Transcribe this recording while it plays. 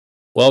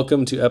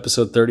Welcome to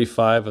episode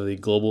 35 of the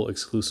Global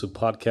Exclusive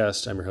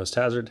Podcast. I'm your host,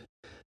 Hazard.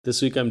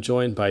 This week I'm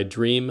joined by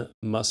Dream,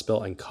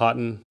 Muspel, and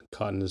Cotton.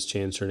 Cotton has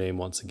changed her name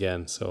once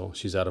again, so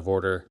she's out of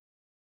order.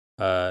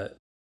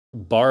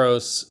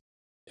 Baros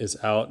is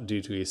out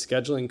due to a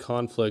scheduling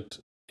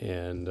conflict,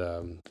 and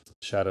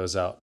Shadow's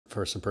out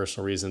for some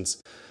personal reasons.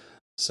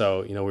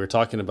 So, we were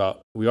talking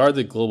about, we are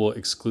the Global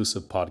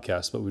Exclusive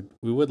Podcast, but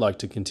we would like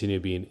to continue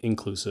being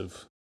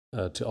inclusive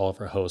to all of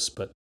our hosts,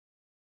 but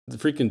the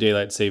freaking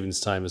daylight savings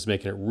time is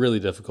making it really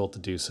difficult to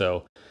do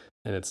so,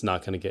 and it's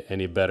not going to get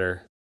any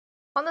better.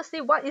 Honestly,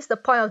 what is the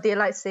point of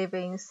daylight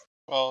savings?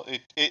 Well,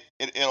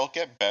 it'll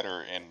get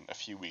better in a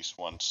few weeks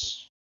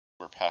once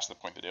we're past the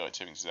point that daylight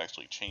savings is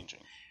actually changing.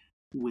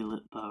 Will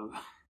it though?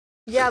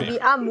 Yeah, we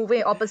are moving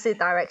in opposite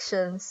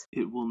directions.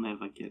 It will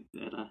never get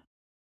better,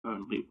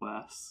 only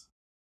worse.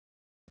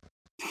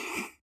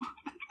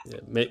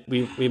 Yeah,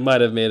 we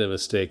might have made a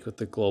mistake with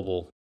the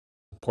global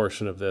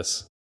portion of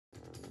this.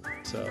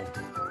 So,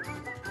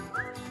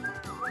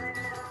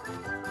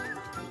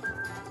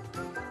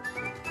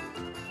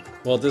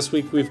 well, this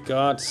week we've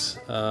got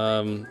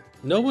no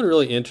one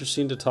really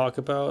interesting to talk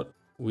about.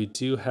 We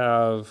do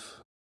have,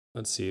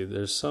 let's see,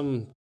 there's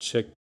some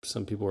chick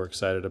some people were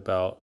excited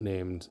about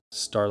named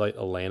Starlight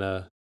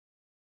Elena.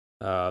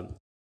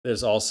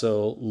 There's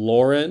also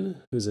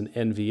Lauren, who's an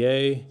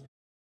NVA.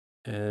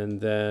 And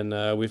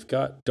then we've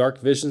got Dark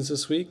Visions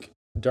this week.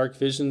 Dark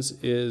Visions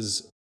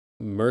is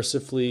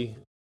mercifully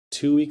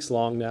 2 weeks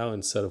long now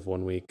instead of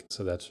 1 week.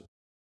 So that's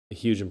a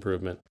huge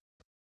improvement.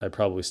 I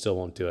probably still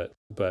won't do it,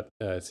 but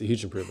it's a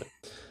huge improvement.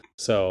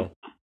 So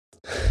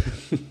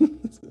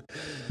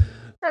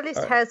At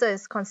least Hazard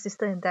is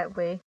consistent in that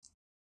way.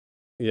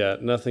 Yeah,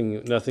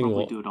 nothing Probably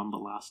will do it on the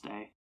last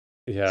day.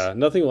 Yeah,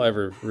 nothing will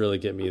ever really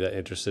get me that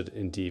interested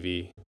in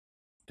DV.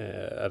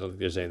 I don't think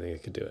there's anything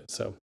that could do it.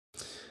 So,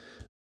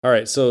 all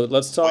right, so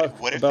let's talk.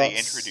 What if about... they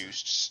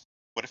introduced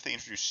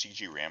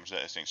CG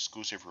Ramza as an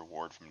exclusive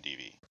reward from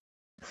DV?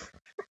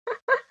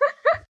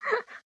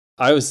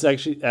 I was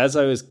actually,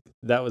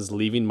 that was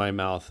leaving my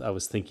mouth, I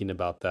was thinking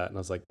about that, and I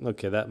was like,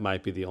 okay, that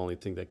might be the only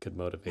thing that could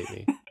motivate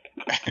me.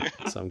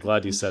 So I'm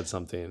glad you said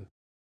something.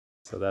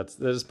 So that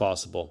is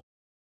possible.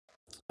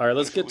 All right,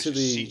 let's get to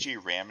the CG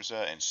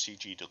Ramza and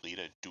CG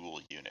Delita dual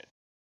unit.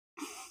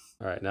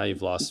 All right, now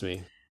you've lost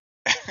me.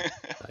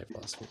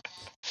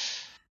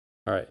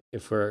 All right,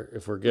 if we're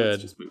good,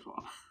 let's just move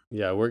on.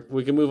 Yeah,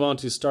 we can move on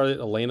to Starlight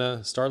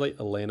Elena. Starlight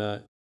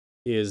Elena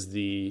is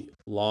the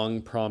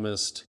long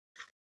promised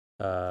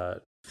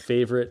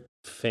favorite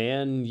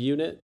fan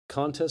unit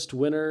contest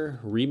winner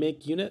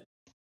remake unit,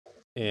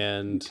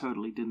 and You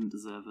totally didn't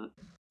deserve it.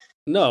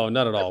 No,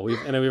 not at all. We've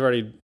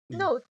already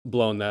No.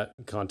 blown that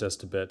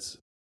contest to bits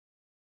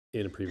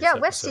in a previous Yeah,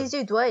 episode. where's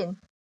CG Dwayne?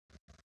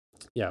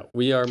 Yeah,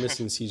 we are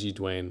missing CG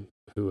Dwayne,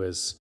 who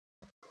is,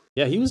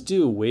 he was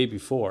due way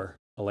before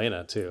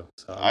Elena too.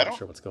 So I'm not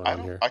sure what's going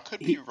on here. I could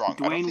be wrong.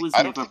 Dwayne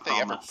I don't think they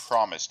ever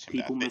promised him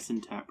People that.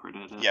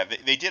 misinterpreted it. Yeah,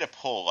 they did a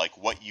poll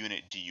like, what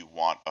unit do you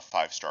want a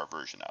 5-star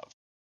version of?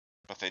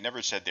 But they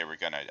never said they were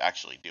going to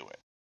actually do it.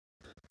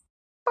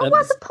 But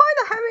what's the point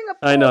of having a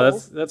poll? I know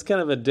that's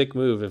kind of a dick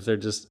move if they're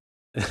just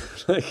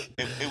like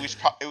it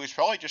was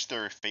probably just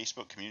their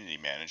Facebook community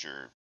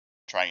manager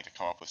trying to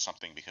come up with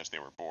something because they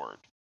were bored.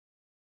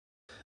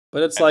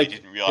 But it's like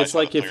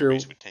if you're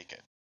would take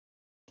it.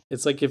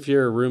 It's like if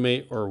your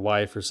roommate or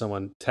wife or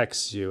someone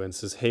texts you and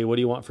says, "Hey, what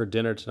do you want for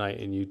dinner tonight?"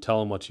 and you tell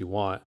them what you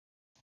want,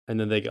 and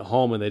then they get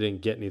home and they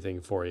didn't get anything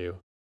for you.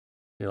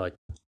 You're like,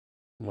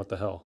 "What the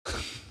hell?"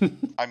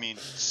 I mean,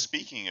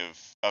 speaking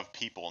of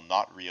people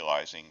not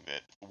realizing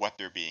that what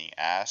they're being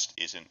asked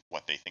isn't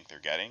what they think they're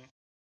getting,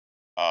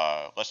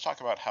 let's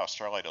talk about how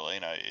Starlight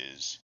Elena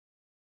is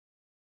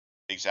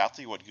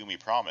exactly what Gumi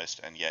promised,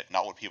 and yet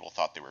not what people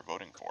thought they were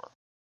voting for,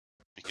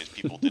 because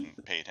people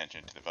didn't pay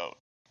attention to the vote.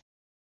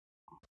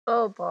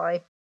 Oh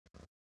boy.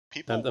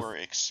 People were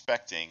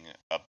expecting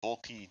a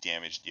bulky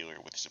damage dealer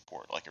with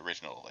support, like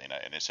original Elena,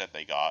 and instead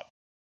they got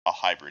a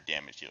hybrid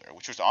damage dealer,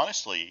 which was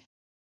honestly,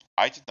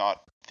 I did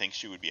not think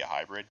she would be a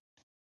hybrid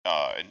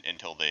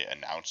until they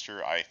announced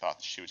her. I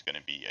thought she was going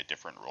to be a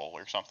different role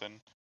or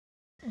something.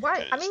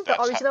 Why? I mean, the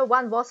original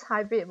one was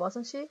hybrid,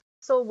 wasn't she?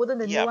 So wouldn't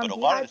the new one be hybrid? Yeah,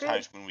 but a lot of the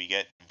times when we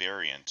get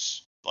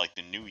variants, like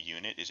the new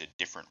unit is a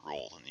different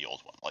role than the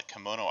old one. Like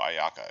Kimono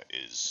Ayaka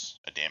is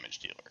a damage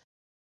dealer.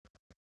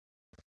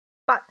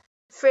 But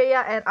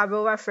Freya and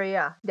Aurora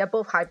Freya, they're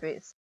both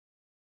hybrids.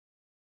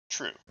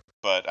 True,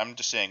 but I'm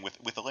just saying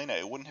with Elena,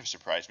 it wouldn't have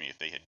surprised me if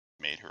they had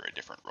made her a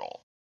different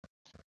role.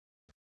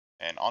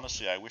 And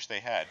honestly, I wish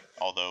they had.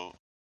 Although,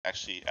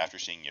 actually, after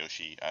seeing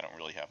Yoshi, I don't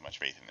really have much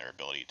faith in their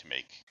ability to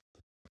make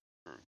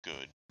her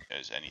good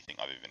as anything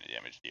other than a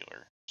damage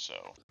dealer. So.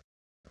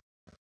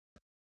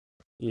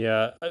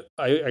 Yeah,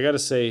 I gotta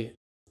say,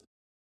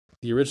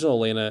 the original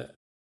Elena,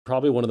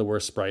 probably one of the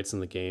worst sprites in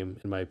the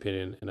game, in my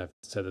opinion, and I've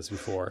said this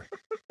before.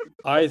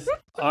 I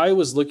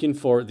was looking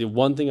for, the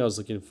one thing I was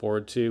looking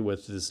forward to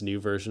with this new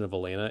version of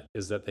Elena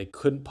is that they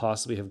couldn't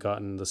possibly have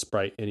gotten the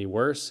sprite any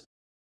worse,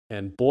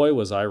 and boy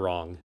was I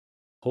wrong.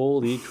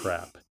 Holy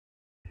crap.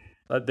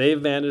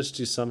 they've managed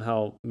to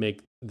somehow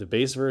make the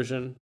base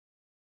version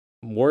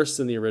worse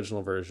than the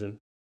original version,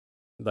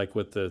 like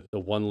with the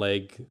one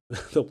leg,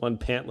 the one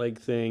pant leg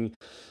thing,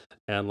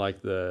 and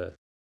like the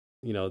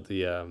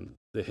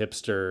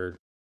hipster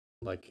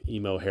like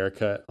emo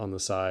haircut on the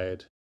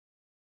side.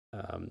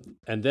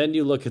 And then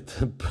you look at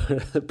the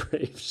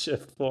Brave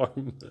Shift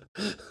form.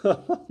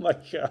 Oh my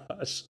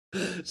gosh.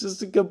 It's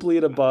just a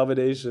complete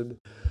abomination.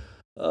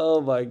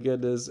 Oh my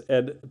goodness.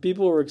 And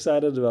people were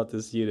excited about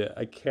this unit.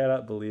 I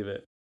cannot believe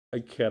it. I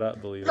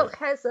cannot believe Look,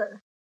 it.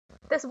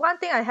 there's one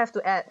thing I have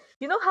to add.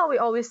 You know how we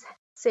always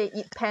say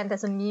eat pant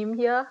as a meme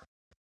here?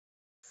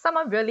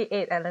 Someone really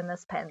ate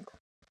Elena's pant.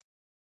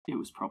 It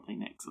was probably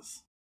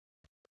Nexus.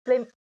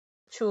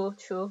 True.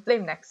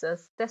 Blame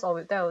Nexus. That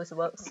always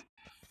works.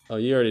 Oh,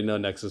 you already know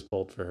Nexus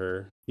pulled for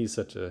her. He's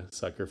such a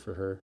sucker for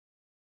her.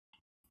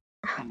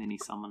 And then he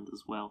summoned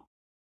as well.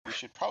 We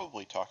should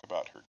probably talk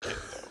about her kit,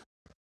 though.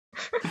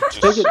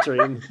 Ticket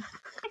Dream.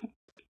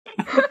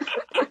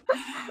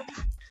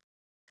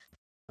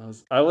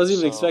 I wasn't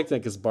even expecting that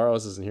because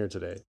Barros isn't here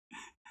today.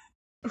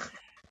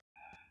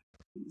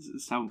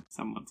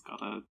 Someone's got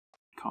to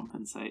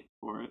compensate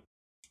for it.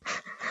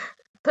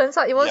 Turns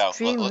out it was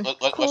Dream. Let's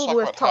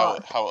talk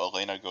about how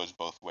Elena goes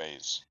both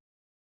ways.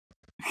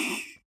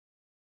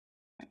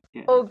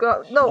 Yeah. Oh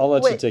god, no. I'll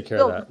let you take care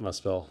of that,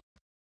 Muspel.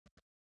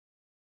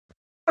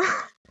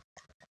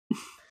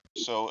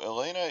 So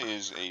Elena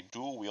is a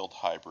dual-wield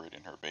hybrid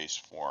in her base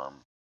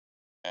form,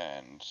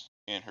 and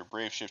in her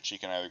Brave Shift she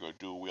can either go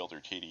dual-wield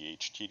or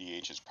TDH.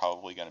 TDH is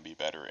probably going to be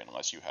better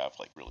unless you have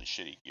like really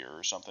shitty gear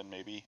or something,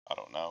 maybe. I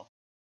don't know.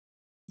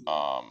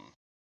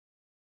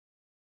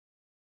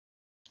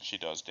 She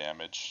does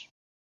damage.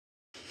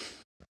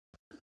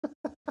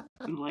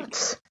 And like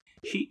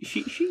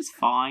she's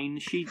fine.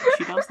 She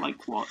does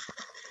like what,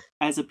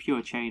 as a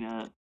pure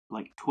chainer,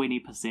 like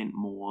 20%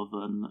 more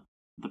than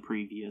the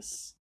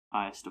previous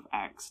highest of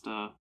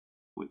Axter.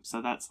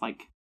 So that's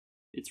like,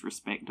 it's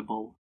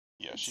respectable.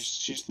 Yeah,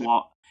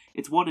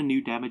 it's what a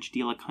new damage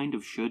dealer kind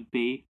of should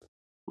be.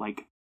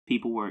 Like,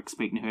 people were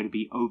expecting her to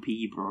be OP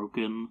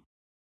broken,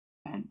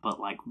 but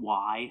like,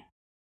 why?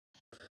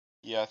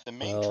 Yeah, the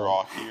main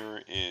draw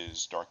here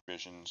is Dark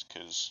Visions,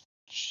 because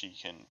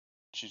she's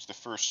the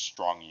first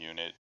strong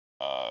unit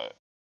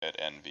at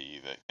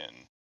NV that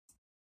can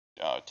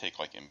take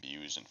like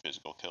imbues and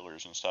physical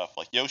killers and stuff.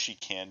 Like Yoshi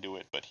can do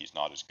it, but he's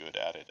not as good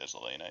at it as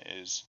Elena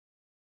is.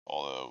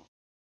 Although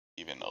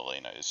even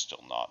Elena is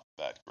still not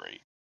that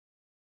great.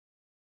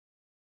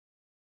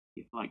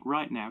 Like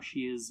right now,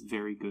 she is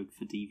very good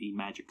for DV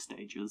magic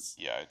stages.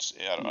 Yeah,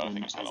 I don't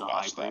think it's gonna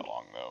last that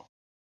long though.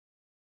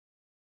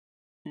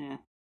 Yeah,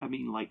 I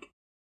mean, like,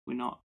 we're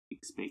not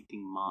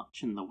expecting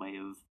much in the way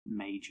of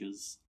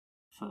mages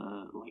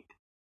for like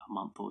a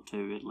month or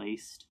two at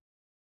least,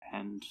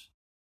 and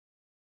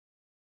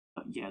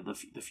yeah,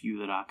 the few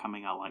that are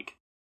coming are like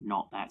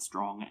not that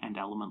strong and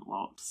element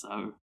locked,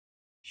 so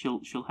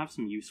she'll have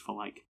some use for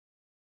like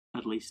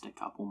at least a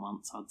couple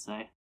months, I'd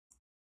say.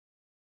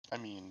 I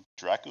mean,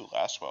 Dracu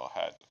Laswell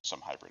had some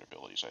hybrid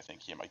abilities. I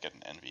think he might get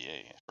an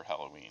NVA for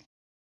Halloween.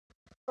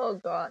 Oh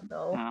god,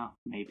 no.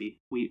 Maybe.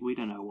 We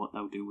don't know what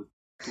they'll do with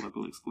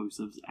global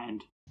exclusives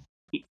and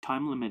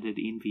time-limited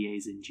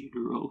NVAs in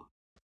general.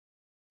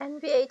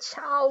 NVA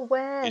Chow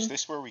when? Is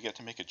this where we get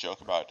to make a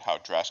joke about how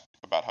Dracu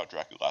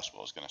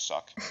Laswell is gonna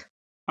suck?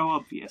 Oh,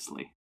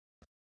 obviously.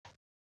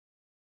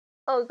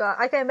 Oh god,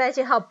 I can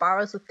imagine how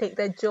Barros would take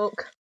that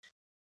joke.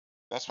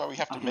 That's why we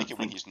have to make it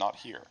when he's not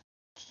here.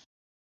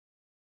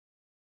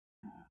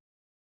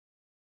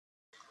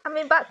 I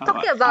mean, but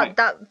talking about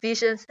Dark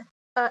Visions,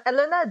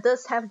 Elena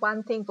does have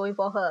one thing going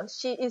for her.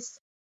 She is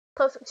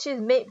perfect. She's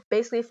made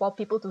basically for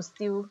people to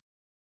steal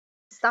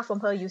stuff from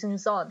her using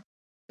Zon,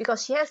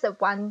 because she has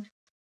that one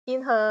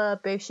in her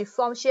Brave Shift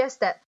form. She has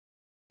that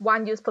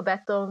one use per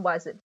battle. What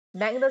is it?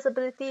 Magnus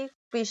ability,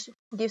 which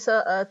gives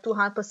her a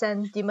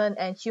 200% demon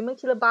and human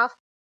killer buff,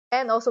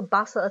 and also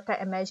buffs her attack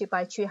and magic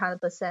by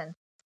 300%.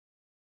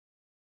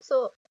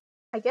 So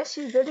I guess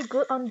she's really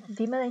good on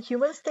demon and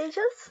human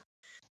stages.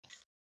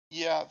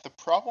 Yeah, the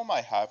problem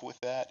I have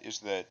with that is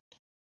that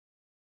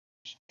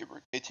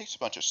it takes a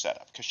bunch of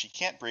setup, because she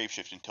can't Brave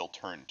Shift until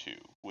turn 2,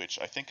 which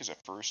I think is a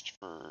first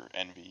for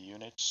NV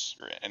units,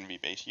 or NV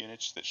base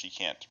units, that she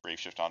can't Brave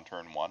Shift on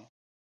turn 1.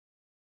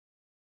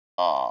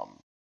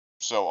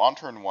 So on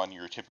turn 1,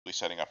 you're typically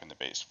setting up in the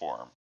base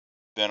form.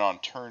 Then on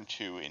turn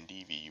 2 in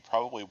DV, you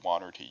probably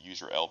want her to use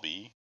her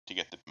LB to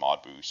get the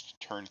mod boost.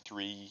 Turn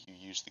 3, you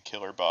use the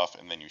killer buff,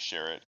 and then you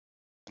share it.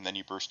 And then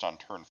you burst on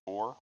turn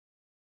 4.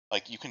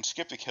 Like, you can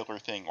skip the killer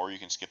thing, or you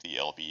can skip the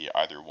LB.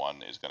 Either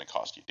one is going to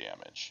cost you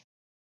damage.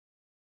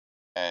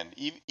 And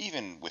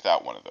even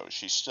without one of those,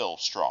 she's still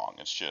strong.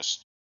 It's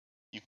just,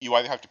 you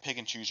either have to pick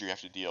and choose, or you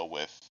have to deal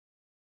with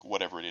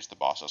whatever it is the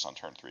boss does on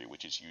turn 3,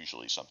 which is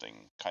usually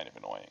something kind of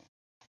annoying.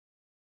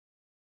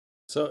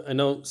 So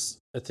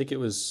I think it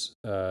was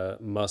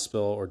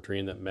Muspel or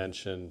Dream that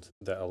mentioned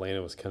that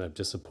Elena was kind of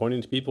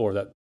disappointing to people, or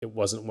that it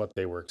wasn't what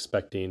they were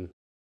expecting.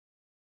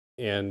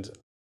 And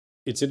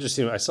it's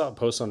interesting. I saw a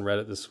post on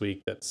Reddit this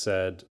week that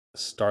said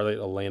Starlight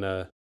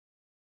Elena,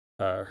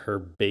 her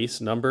base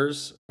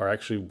numbers are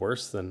actually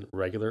worse than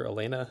regular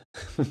Elena.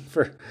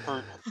 For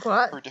Her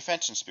What?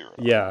 defense and spirit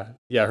are.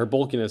 yeah, her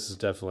bulkiness is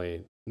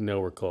definitely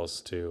nowhere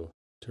close to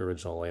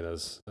original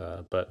Elena's.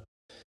 But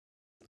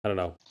I don't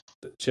know.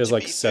 She has To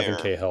like be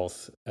 7k fair-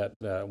 health at To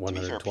be fair,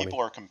 120. people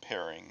are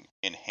comparing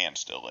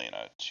enhanced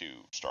Elena to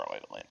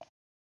Starlight Elena.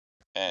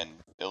 And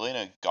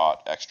Elena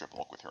got extra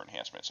bulk with her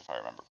enhancements, if I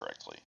remember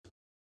correctly.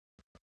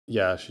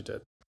 Yeah, she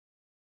did.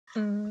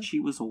 Mm. She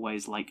was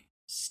always like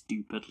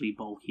stupidly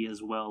bulky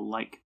as well.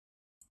 Like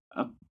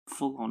a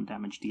full-on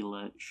damage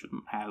dealer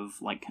shouldn't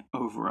have like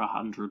over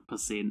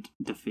 100%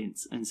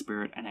 defense and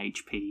spirit and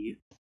HP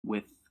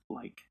with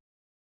like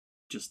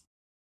just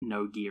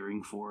no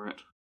gearing for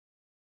it.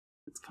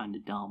 It's kind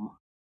of dumb.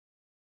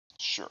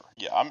 Sure.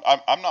 Yeah,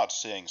 I'm not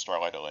saying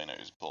Starlight Elena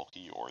is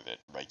bulky or that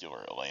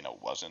regular Elena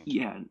wasn't.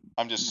 Yeah,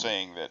 I'm just no.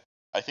 saying that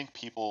I think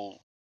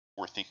people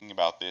were thinking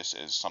about this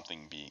as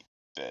something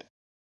that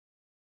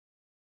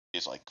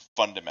is like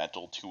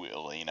fundamental to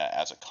Elena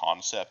as a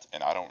concept,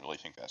 and I don't really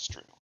think that's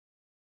true.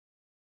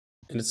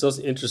 And it's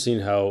also interesting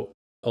how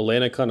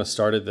Elena kind of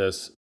started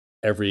this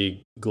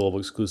every global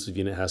exclusive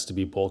unit has to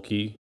be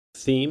bulky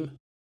theme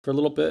for a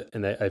little bit.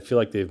 And I feel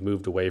like they've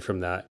moved away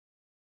from that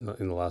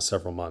in the last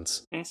several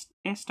months.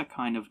 Esther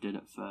kind of did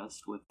it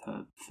first with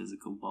her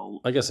physical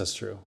bolt. I guess that's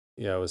true.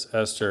 Yeah, it was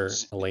Esther,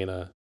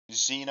 Elena.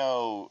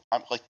 Xeno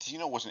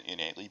wasn't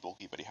innately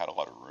bulky, but he had a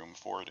lot of room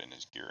for it in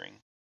his gearing.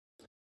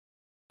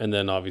 And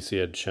then obviously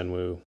you had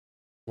Shenwu,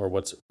 or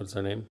what's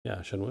her name? Yeah,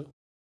 Shenwu.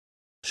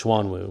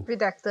 Xuanwu.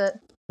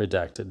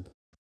 Redacted.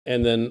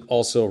 And then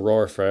also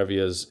Aurora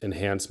Faravia's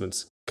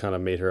enhancements kind of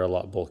made her a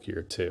lot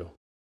bulkier too.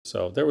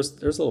 So there's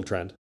a little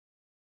trend.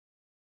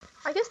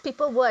 I guess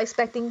people were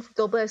expecting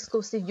global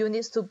exclusive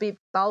units to be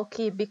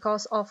bulky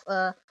because of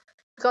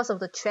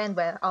the trend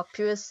where our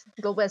previous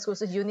global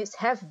exclusive units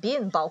have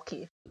been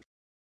bulky.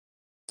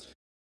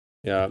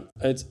 Yeah,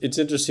 it's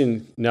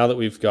interesting now that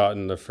we've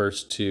gotten the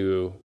first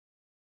two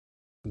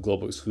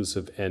global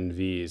exclusive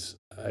NVs.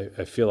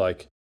 I feel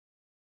like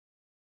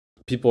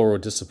people were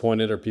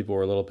disappointed or people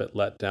were a little bit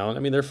let down. I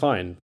mean, they're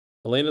fine.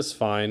 Elena's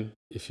fine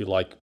if you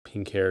like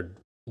pink-haired,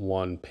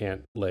 one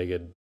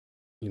pant-legged,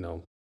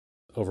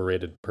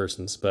 overrated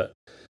persons, but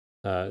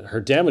her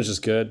damage is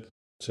good.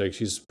 So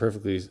she's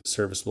perfectly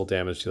serviceable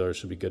damage dealer.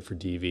 Should be good for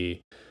DV.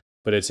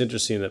 But it's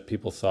interesting that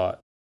people thought,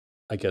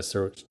 I guess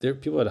there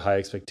people had high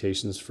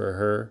expectations for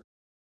her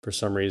for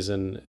some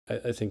reason.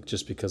 I think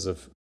just because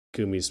of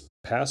Gumi's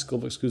past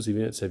global exclusive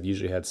units have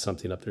usually had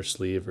something up their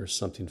sleeve or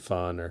something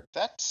fun or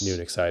new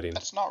and exciting.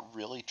 That's not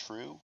really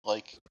true.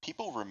 Like,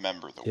 people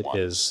remember the It ones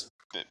is.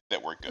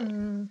 that were good.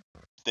 Mm.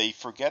 They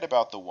forget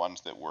about the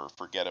ones that were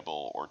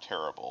forgettable or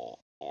terrible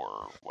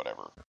or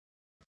whatever.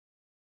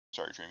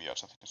 Sorry, Dream, you had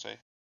something to say?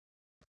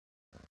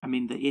 I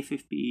mean, the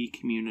FFB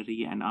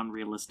community and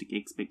unrealistic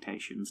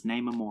expectations.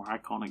 Name a more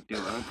iconic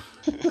duo.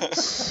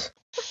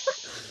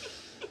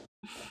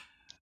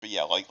 But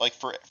yeah, like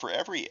for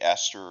every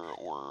Esther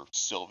or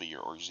Sylvie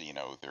or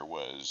Xeno, there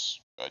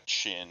was a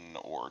Chin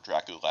or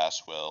Draco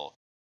Laswell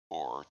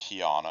or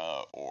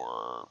Tiana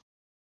or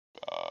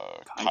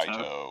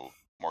Kaito,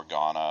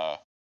 Morgana.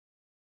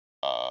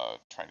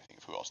 Trying to think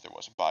of who else there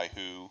was.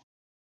 Baihu.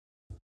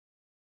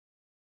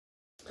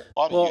 A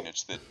lot of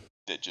units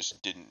that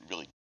just didn't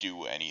really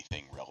do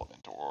anything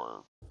relevant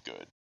or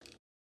good.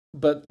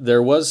 But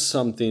there was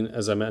something,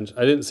 as I mentioned,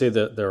 I didn't say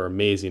that they were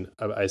amazing.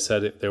 I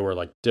said they were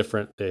like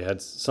different. They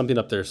had something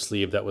up their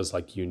sleeve that was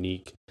like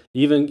unique.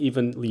 Even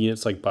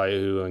units like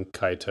Baihu and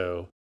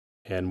Kaito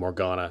and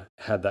Morgana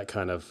had that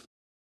kind of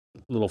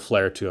little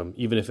flair to them.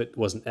 Even if it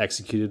wasn't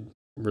executed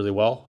really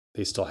well,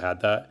 they still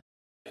had that.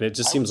 And it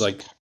just seems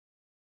like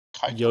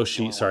Kaito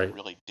Yoshi, sorry,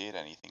 really did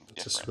anything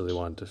different. Just really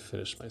wanted to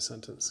finish my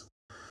sentence.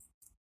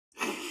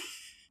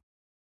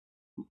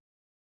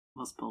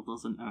 Muspel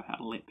doesn't know how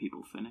to let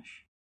people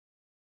finish.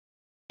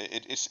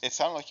 It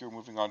sounded like you were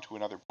moving on to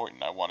another point,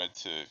 and I wanted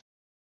to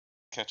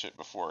catch it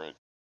before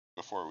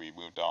we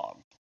moved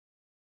on.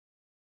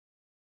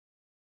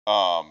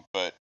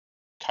 But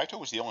Kaito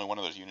was the only one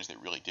of those units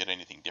that really did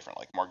anything different.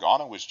 Like,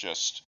 Morgana was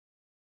just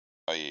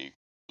a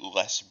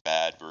less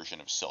bad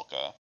version of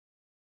Silka.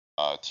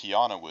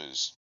 Tiana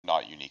was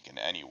not unique in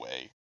any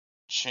way.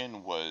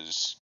 Chin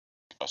was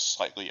a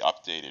slightly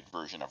updated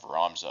version of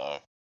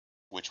Ramza,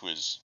 which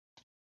was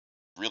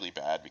really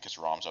bad because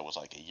Ramza was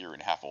like a year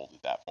and a half old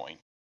at that point.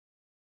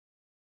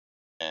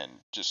 And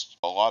just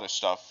a lot of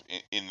stuff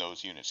in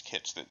those units'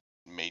 kits that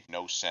made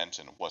no sense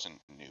and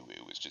wasn't new.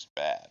 It was just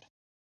bad.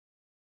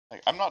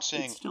 Like, I'm not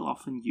saying it's still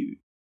often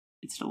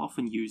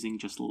using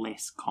just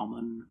less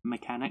common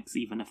mechanics,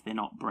 even if they're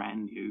not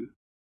brand new.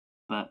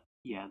 But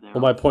yeah,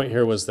 my point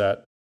here was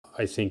that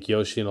I think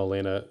Yoshi and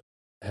Elena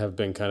have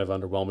been kind of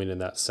underwhelming in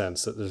that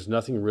sense, that there's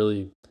nothing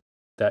really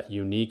that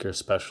unique or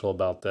special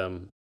about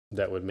them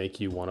that would make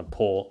you want to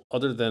pull,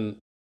 other than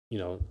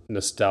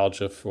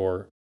nostalgia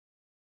for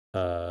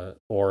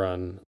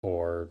Auron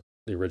or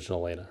the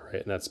original Elena,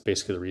 right? And that's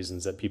basically the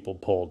reasons that people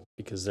pulled,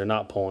 because they're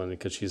not pulling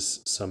because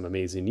she's some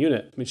amazing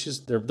unit. I mean,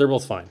 they're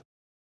both fine,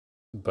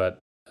 but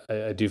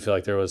I do feel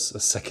like there was a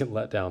second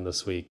letdown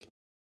this week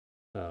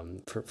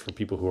for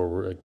people who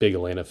are big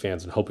Elena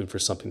fans and hoping for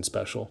something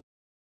special.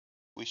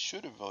 We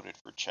should have voted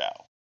for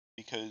Chow,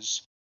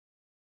 because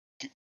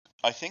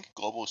I think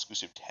global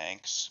exclusive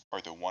tanks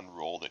are the one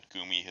role that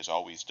Gumi has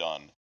always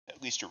done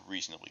at least a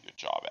reasonably good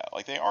job at.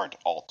 Like, they aren't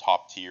all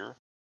top tier,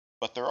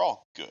 but they're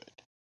all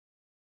good.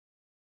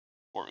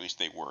 Or at least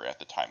they were at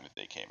the time that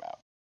they came out.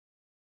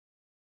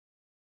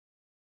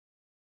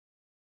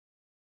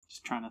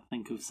 Just trying to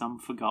think of some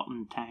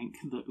forgotten tank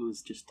that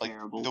was just Like,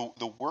 terrible.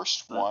 the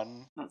worst but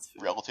one That's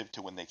fair. relative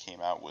to when they came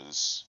out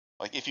was,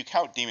 like, if you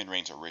count Demon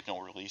Rain's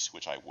original release,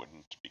 which I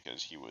wouldn't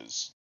because he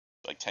was,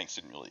 like, tanks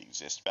didn't really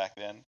exist back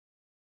then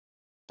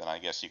I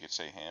guess you could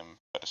say him.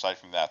 But aside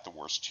from that, the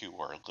worst two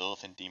are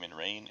Lilith and Demon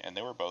Rain, and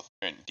they were both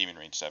Demon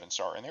Rain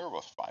 7-star, and they were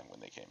both fine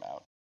when they came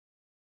out.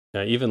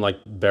 Yeah, even like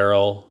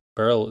Beryl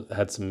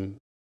had some.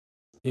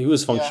 He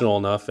was functional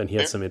enough, and he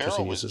had some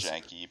interesting Beryl was uses.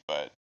 janky,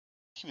 but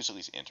he was at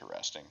least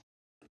interesting.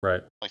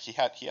 Right. Like he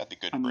had the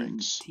good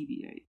breaks.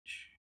 TBH.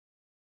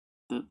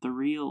 The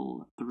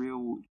real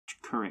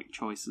correct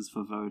choices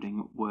for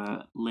voting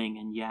were Ling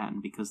and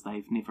Yan, because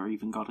they've never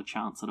even got a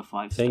chance at a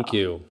 5-star. Thank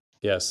you.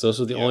 Yes,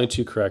 those are the only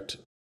two correct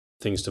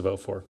things to vote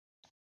for.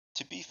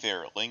 To be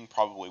fair, Ling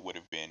probably would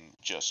have been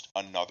just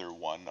another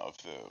one of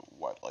the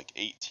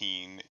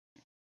 18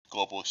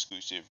 global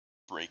exclusive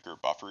breaker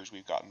buffers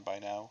we've gotten by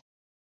now.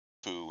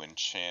 Fu and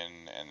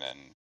Chin, and then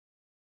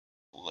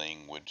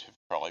Ling would have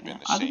probably been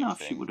the same thing. I don't know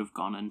if she would have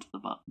gone into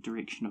the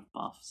direction of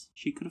buffs.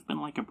 She could have been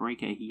like a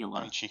breaker healer.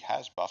 I mean, she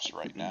has buffs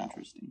right now.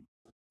 Interesting.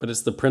 But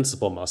it's the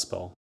principal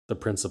Muspel. The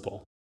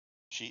principal.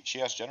 She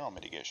has general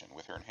mitigation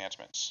with her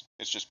enhancements.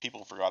 It's just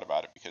people forgot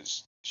about it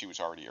because she was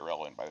already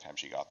irrelevant by the time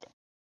she got them.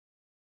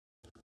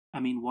 I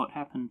mean, what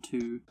happened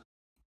to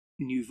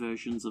new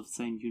versions of the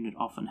same unit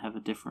often have a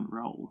different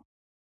role?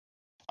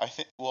 I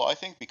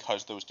think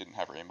because those didn't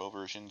have rainbow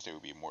versions, they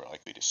would be more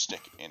likely to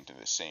stick into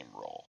the same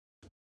role.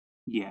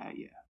 Yeah,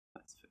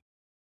 that's fair.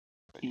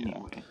 But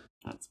anyway,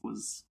 that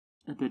was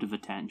a bit of a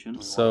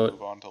tangent. Do we want to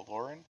move on to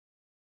Lauren?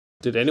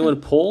 Did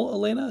anyone pull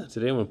Elena?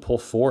 Did anyone pull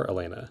for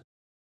Elena?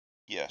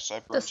 Yes,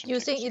 I've burned Does some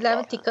using tickets 11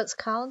 about her. tickets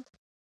count?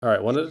 All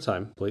right, one at a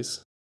time,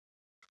 please.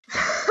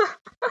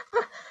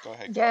 Go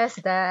ahead. Yes,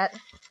 Dad.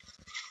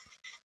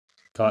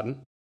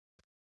 Cotton?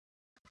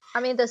 I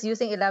mean, does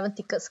using 11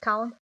 tickets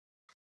count?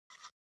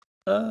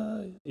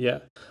 Yeah.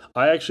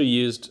 I actually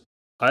used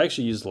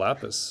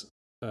Lapis.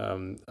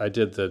 I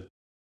did the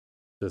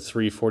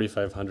 3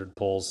 4,500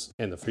 pulls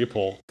and the free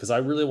pull because I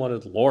really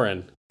wanted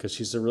Lauren because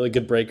she's a really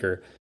good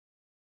breaker.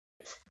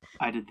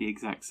 I did the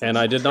exact same. And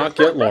I did not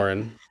get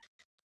Lauren.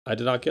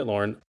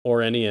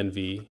 Or any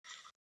NV,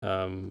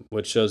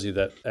 which shows you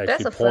that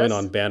actually pulling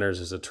on banners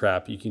is a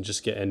trap. You can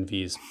just get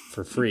NVs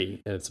for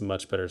free, and it's a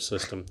much better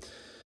system.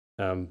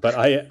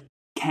 But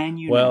can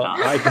you? Well,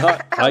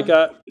 not? I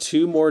got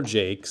 2 more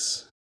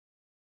Jakes.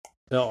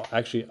 No,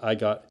 actually, I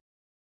got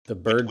the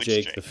Bird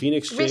Jake, the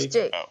Phoenix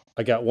Jake. Oh.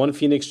 I got 1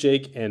 Phoenix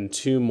Jake and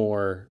 2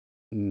 more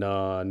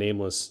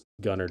nameless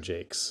Gunner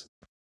Jakes,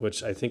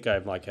 which I think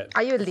I'm like at.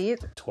 Are you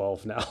elite?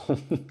 12 now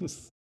of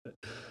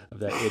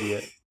that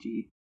idiot.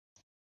 Gee.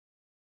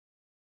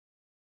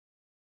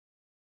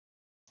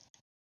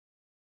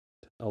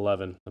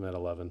 11. I'm at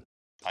 11.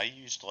 I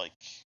used like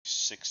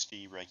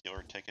 60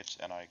 regular tickets,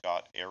 and I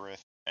got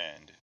Aerith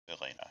and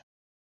Elena.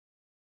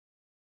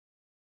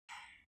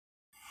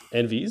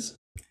 NVs?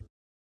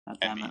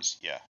 NVs,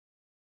 yeah.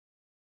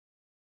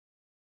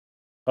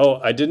 Oh,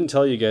 I didn't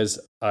tell you guys.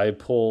 I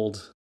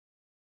pulled.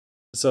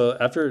 So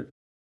after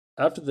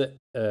the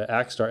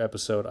Axstar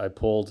episode, I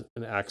pulled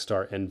an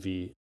Axstar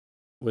NV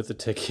with a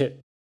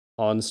ticket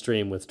on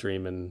stream with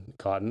Dream and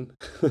Cotton.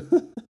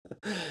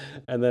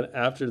 And then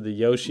after the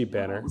Yoshi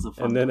banner,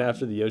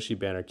 after the Yoshi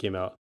banner came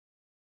out,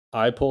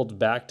 I pulled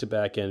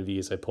back-to-back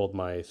NVs. I pulled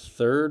my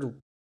 3rd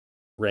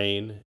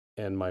Rain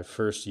and my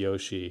 1st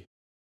Yoshi,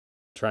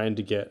 trying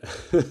to get.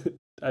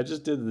 I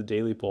just did the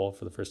daily pull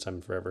for the first time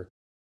in forever,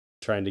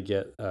 trying to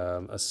get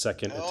a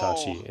 2nd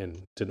Itachi,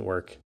 and didn't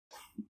work.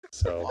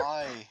 So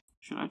why?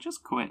 Should I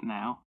just quit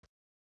now?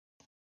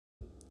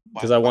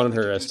 Because I wanted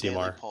her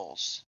STMR.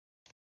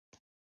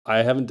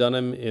 I haven't done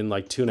them in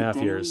like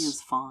 2.5 years. Daily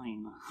is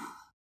fine.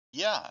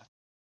 Yeah.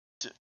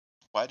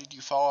 Why did you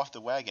fall off the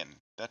wagon?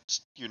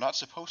 You're not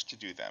supposed to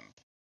do them.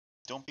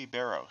 Don't be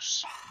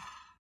Barrows.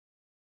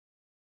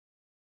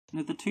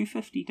 No, the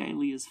 250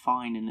 daily is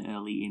fine in the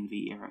early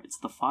NV era. It's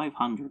the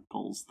 500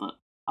 pulls that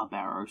are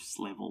Barrows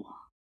level.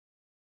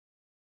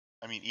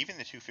 I mean, even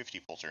the 250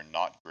 pulls are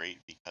not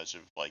great because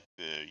of like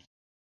the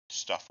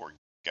stuff we're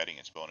getting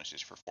as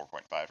bonuses for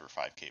 4.5 or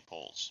 5k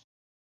pulls.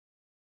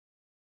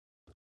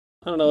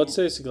 I don't know. It's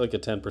basically like a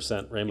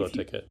 10% rainbow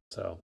ticket,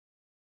 so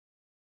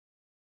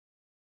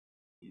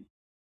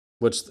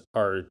which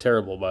are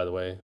terrible, by the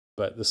way.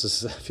 But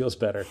this feels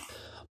better.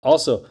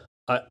 Also,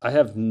 I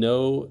have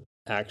no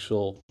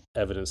actual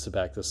evidence to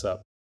back this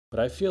up, but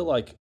I feel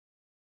like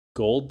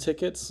gold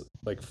tickets,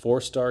 like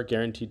 4-star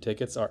guaranteed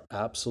tickets, are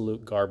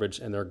absolute garbage,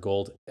 and they're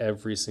gold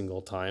every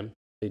single time.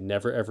 They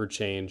never ever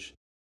change.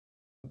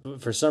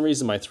 But for some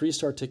reason, my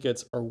 3-star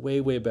tickets are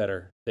way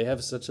better. They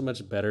have such a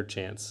much better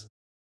chance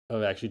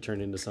of actually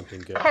turning into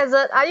something good.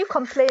 Hazard, are you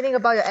complaining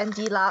about your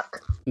ND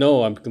luck?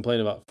 No, I'm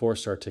complaining about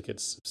 4-star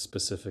tickets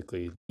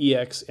specifically,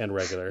 EX and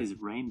regular. His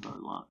rainbow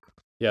luck.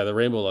 Yeah, the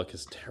rainbow luck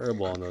is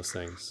terrible on those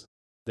things.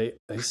 They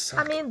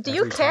suck. I mean, do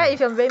you every care time. if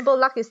your rainbow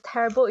luck is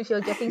terrible if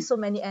you're getting so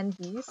many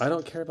NVs? I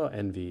don't care about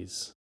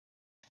NVs.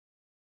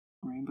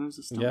 Rainbows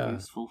are still Yeah.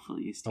 useful for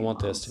the STMRs. I want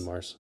the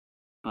STMRs.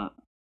 But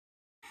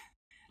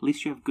at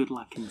least you have good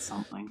luck in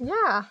something.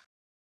 Yeah.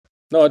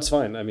 No, it's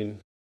fine. I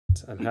mean,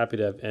 I'm happy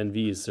to have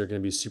NVs. They're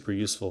going to be super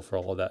useful for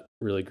all of that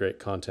really great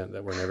content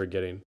that we're never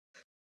getting.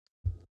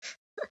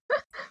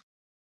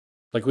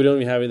 Like, we don't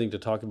even have anything to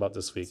talk about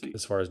this week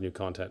as far as new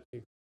content.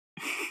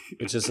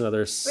 It's just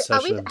another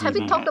session of Have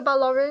we DB. talked about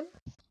Lauren?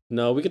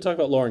 No, we can talk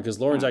about Lauren because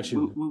Lauren's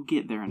actually We'll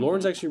get there.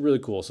 Lauren's actually really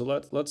cool. So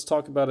let's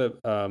talk about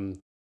it.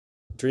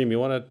 Dream, you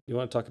want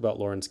to talk about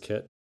Lauren's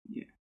kit?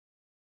 Yeah.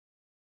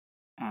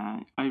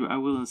 I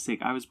will in a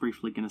sec. I was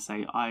briefly going to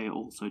say I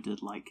also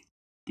did like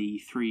the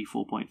 3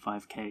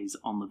 4.5Ks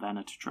on the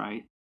Vanna to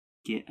try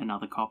get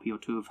another copy or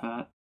two of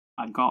her.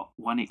 I got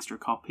one extra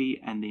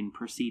copy and then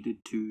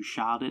proceeded to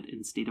shard it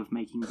instead of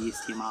making the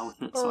STMR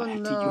with it, so I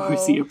had to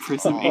use the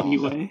Prism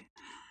anyway.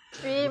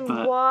 Dream,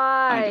 But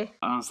why?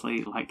 I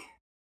honestly,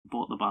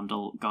 bought the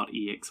bundle, got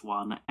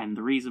EX1, and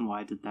the reason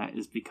why I did that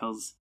is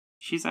because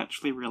she's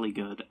actually really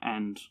good,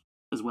 and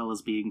as well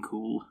as being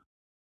cool,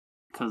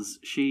 because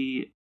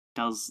she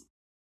does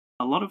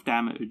a lot of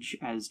damage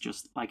as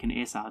just like an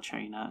SR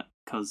chainer,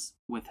 because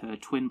with her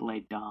Twin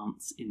Blade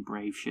Dance in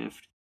Brave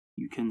Shift,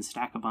 you can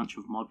stack a bunch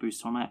of mod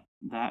boosts on it,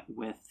 that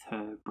with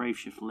her Brave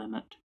Shift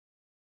Limit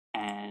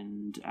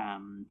and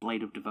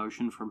Blade of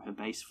Devotion from her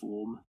base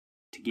form,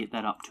 to get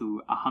that up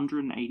to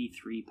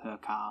 183 per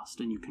cast,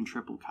 and you can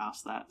triple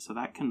cast that, so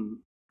that can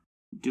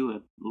do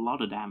a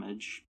lot of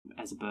damage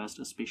as a burst,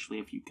 especially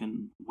if you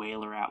can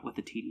whale her out with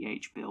a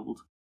TDH build,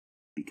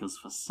 because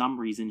for some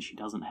reason she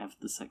doesn't have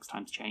the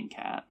 6x chain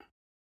cap.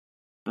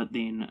 But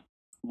then,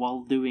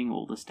 while doing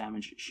all this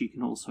damage, she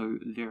can also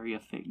very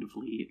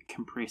effectively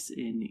compress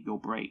in your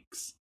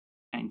breaks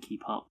and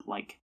keep up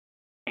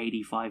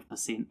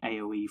 85%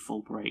 AoE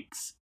full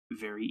breaks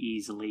very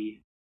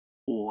easily,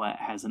 or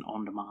has an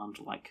on-demand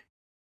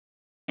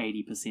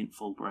 80%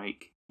 full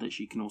break that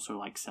she can also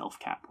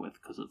self-cap with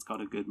because it's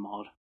got a good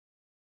mod.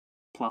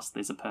 Plus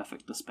there's a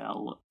perfect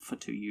dispel for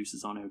 2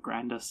 uses on her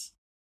Grandis,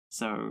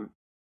 so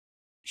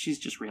she's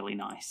just really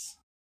nice.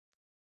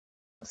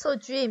 So,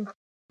 Dream,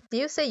 do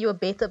you say you were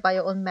baited by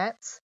your own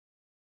mats?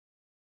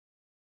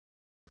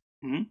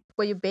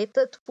 Were you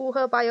baited to pull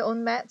her by your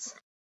own mats?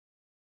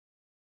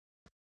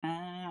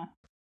 I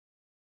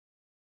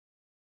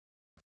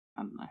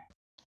don't know.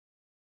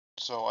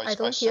 So I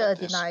don't hear a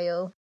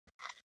denial.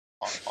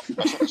 I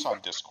said this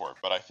on Discord,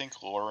 but I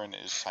think Lauren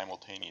is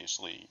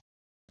simultaneously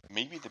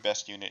maybe the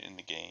best unit in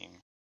the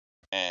game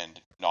and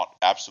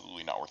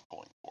absolutely not worth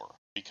pulling for,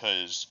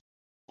 because,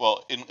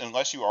 well,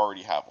 unless you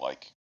already have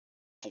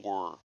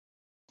four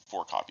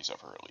copies of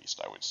her at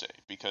least, I would say,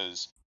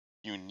 because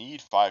you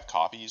need 5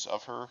 copies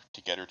of her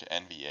to get her to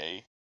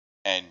NVA,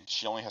 and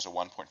she only has a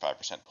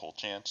 1.5% pull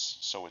chance,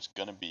 so it's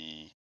gonna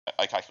be,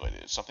 I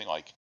calculated, it's something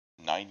like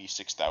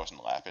 96,000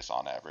 Lapis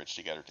on average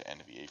to get her to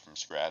NVA from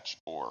scratch,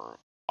 or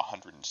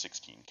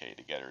 116k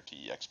to get her to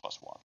EX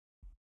 +1.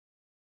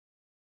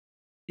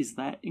 Is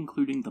that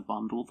including the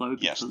bundle though?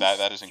 Yes,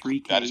 that is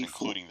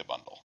including the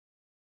bundle.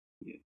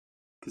 Yeah,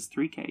 because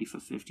 3k for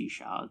 50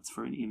 shards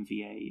for an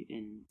MVA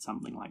in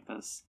something like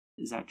this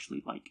is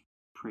actually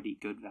pretty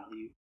good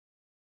value.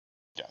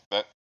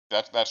 Yeah,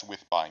 that's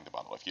with buying the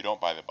bundle. If you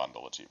don't buy the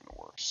bundle, it's even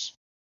worse.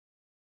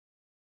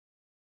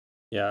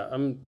 Yeah,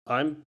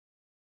 I'm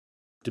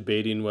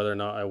debating whether or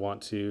not I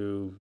want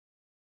to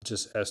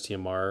just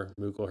STMR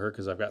Moogle her,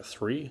 because I've got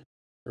 3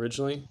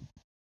 originally.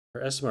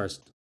 Her STMR is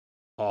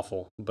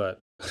awful, but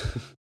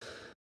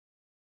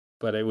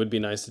but it would be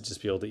nice to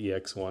just be able to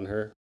EX1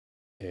 her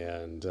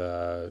and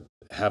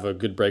have a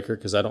good breaker,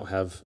 because I don't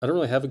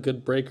really have a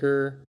good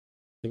breaker. I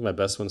think my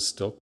best one's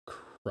still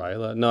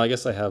Kryla. No, I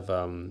guess I have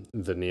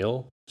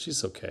Vanille.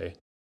 She's okay,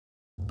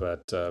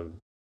 but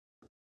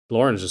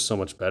Lauren's just so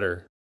much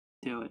better.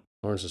 Do it.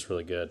 Lauren's just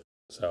really good.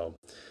 So,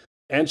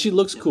 and she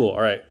looks cool.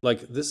 All right,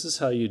 this is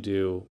how you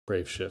do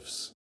Brave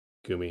Shifts,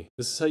 Gumi.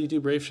 This is how you do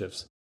Brave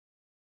Shifts.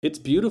 It's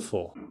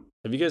beautiful.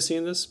 Have you guys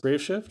seen this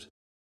Brave Shift?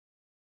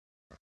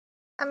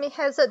 I mean,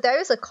 there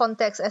is a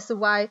context as to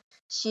why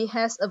she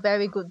has a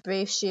very good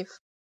Brave Shift,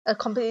 a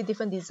completely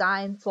different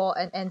design for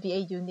an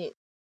NVA unit.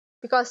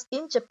 Because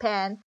in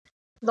Japan,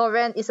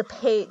 Lauren is a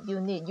paid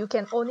unit. You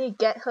can only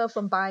get her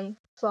from buying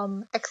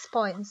from X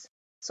points,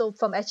 so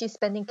from actually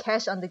spending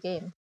cash on the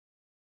game.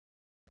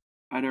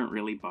 I don't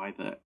really buy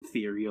the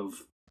theory of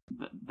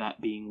that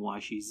being why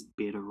she's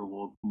better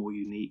or more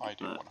unique. I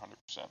do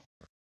 100%.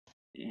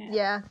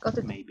 Yeah, got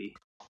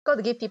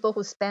to give people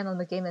who spend on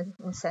the game an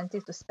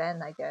incentive to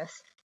spend, I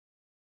guess.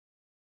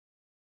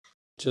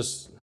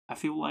 just I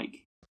feel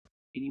like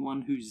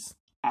anyone who's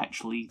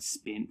actually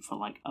spent for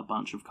like a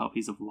bunch of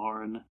copies of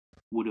Lauren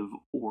would have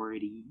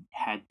already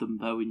had them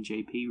though in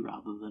JP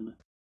rather than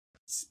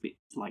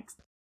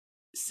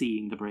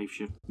seeing the Brave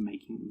Shift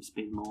making them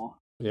spend more.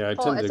 yeah, I Or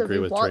tend to as a agree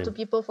with reward to Dream.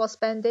 people for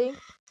spending.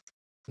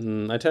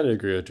 I tend to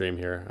agree with Dream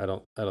here. I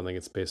don't think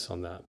it's based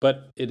on that,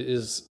 but it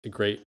is a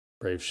great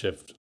Brave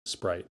Shift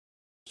sprite.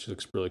 She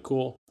looks really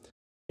cool,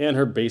 and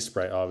her base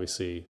sprite,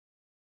 obviously,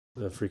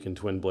 the freaking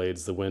twin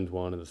blades, the wind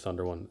one and the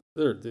thunder one.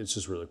 It's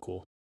just really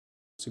cool.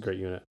 It's a great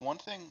unit. One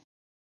thing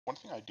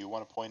I do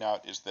want to point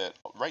out is that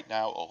right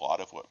now a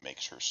lot of what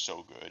makes her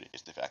so good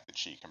is the fact that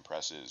she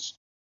compresses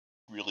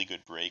really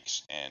good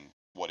breaks and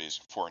what is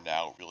for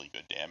now really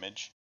good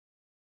damage.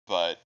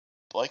 But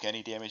like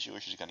any damage dealer,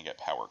 she's going to get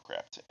power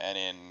crept, and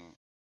in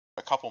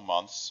a couple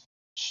months,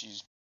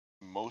 she's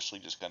mostly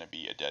just going to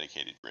be a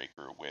dedicated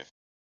breaker with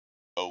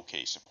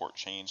okay support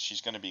chains.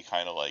 She's going to be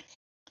kind of like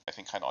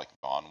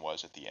Vaughn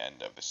was at the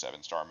end of the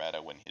 7-star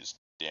meta when his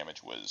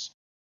damage was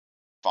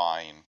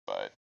fine,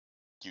 but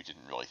you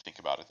didn't really think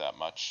about it that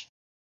much.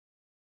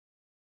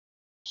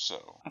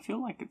 So I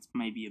feel like it's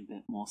maybe a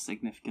bit more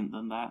significant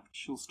than that.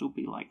 She'll still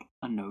be like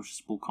a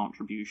noticeable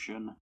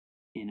contribution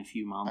in a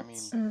few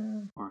months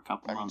or a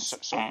couple months.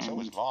 So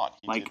was Vaughn.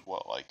 He like, did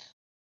what, like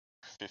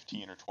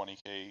 15 or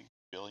 20k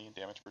billion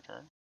damage per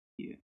turn?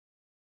 Yeah.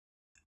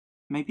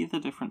 Maybe the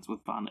difference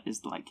with Vaughn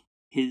is like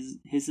his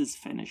is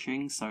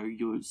finishing, so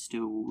you're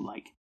still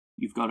like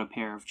you've got a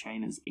pair of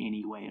chainers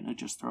anyway and are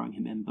just throwing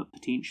him in, but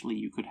potentially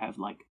you could have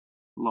like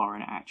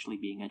Lauren actually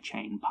being a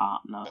chain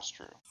partner. That's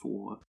true.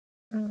 For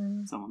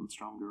someone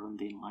stronger, and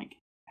then like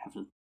have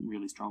a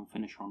really strong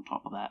finisher on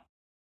top of that.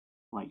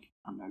 Like,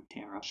 I don't know,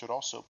 Terra. I should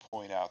also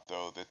point out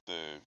though that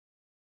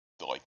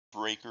the like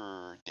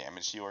breaker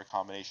damage dealer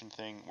combination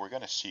thing, we're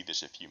gonna see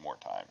this a few more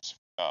times.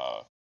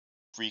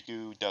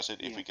 Riku does it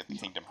if we get the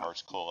Kingdom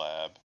Hearts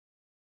collab.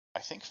 I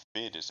think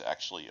Fid is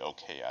actually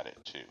okay at it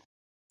too.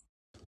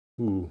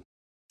 Ooh.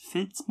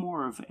 Fid's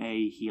more of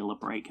a healer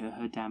breaker.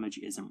 Her damage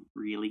isn't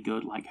really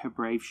good. Like, her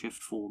Brave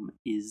Shift form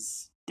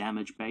is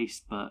damage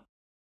based, but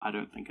I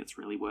don't think it's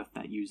really worth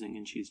that using,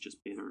 and she's just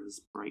better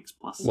as breaks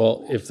plus. Well,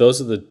 support. if those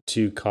are the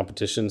two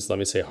competitions, let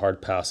me say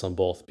hard pass on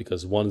both,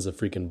 because one is a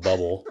freaking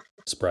bubble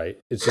sprite.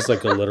 It's just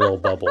like a literal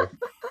bubble,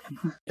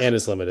 and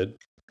it's limited,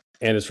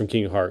 and it's from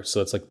Kingdom Hearts,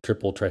 so it's like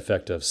triple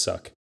trifecta of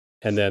suck.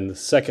 And then the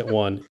second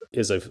one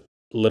is a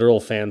literal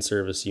fan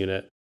service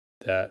unit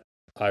that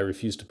I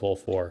refuse to pull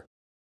for,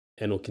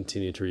 and will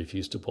continue to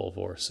refuse to pull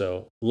for.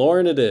 So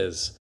Lauren, it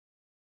is.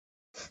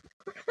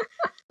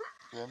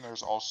 Then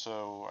there's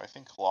also, I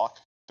think Locke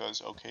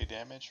does okay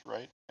damage,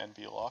 right?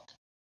 NV Locke?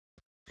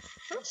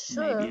 Not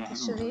sure, Maybe I haven't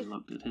actually. really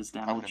looked at his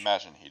damage. I would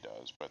imagine he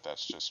does, but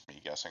that's just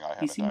me guessing. I He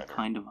haven't seemed either.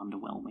 kind of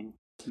underwhelming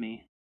to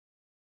me.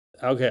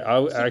 Okay,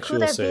 I He actually could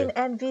will have say,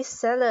 been NV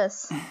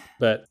Sellers.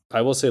 but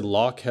I will say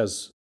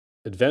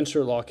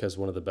Adventure Lock has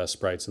one of the best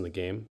sprites in the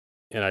game,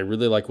 and I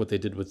really like what they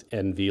did with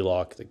NV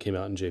Lock that came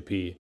out in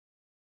JP.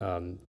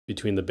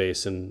 Between the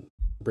base and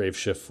Brave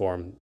Shift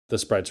form, the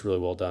sprite's really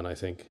well done, I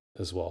think,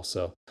 as well.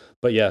 So,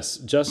 but yes,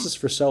 justice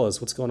for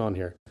Sellers. What's going on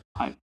here?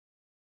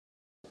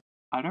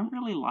 I don't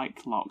really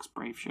like Locke's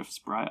Brave Shift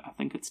sprite. I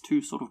think it's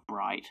too sort of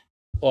bright.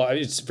 Well,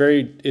 it's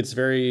very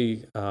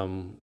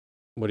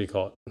what do you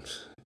call it?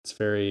 It's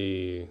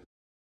very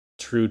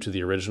true to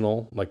the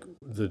original, like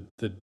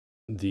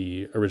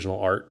the original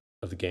art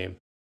of the game.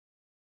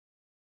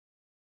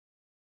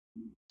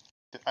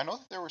 I know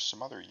that there were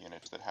some other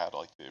units that had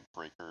like the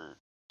breaker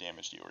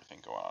damage dealer thing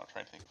going on. I'm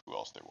trying to think who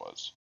else there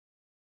was.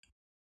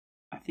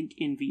 I think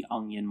Envy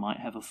Onion might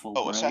have a full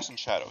Oh, break. Assassin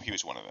Shadow. He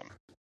was one of them.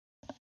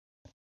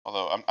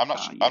 Although I'm not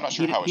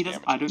sure how his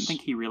damage I don't is.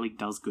 think he really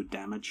does good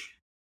damage.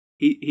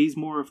 He's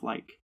more of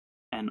like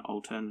an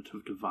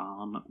alternative to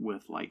Vaughn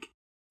with like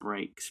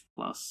breaks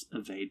plus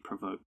evade,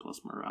 provoke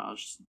plus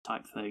mirage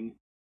type thing,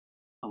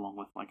 along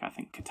with like I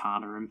think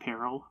Katana and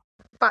Peril.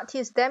 But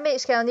his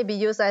damage can only be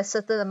used at a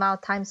certain amount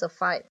of times a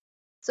fight.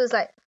 So it's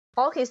like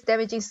all his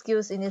damaging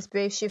skills in his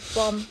Brave Shift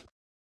form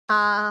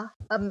are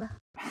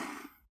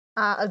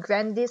a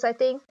Grandis, I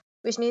think,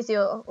 which means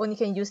you only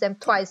can use them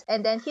twice,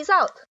 and then he's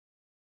out.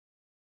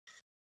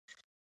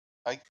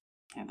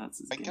 Yeah, that's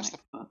his gimmick,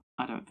 but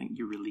I don't think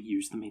you really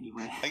use them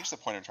anyway. I guess the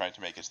point I'm trying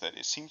to make is that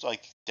it seems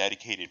like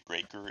dedicated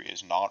breaker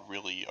is not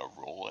really a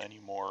role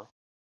anymore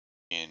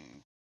in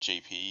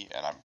JP,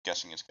 and I'm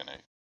guessing that's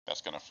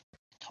gonna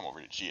come over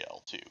to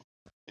GL too.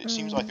 It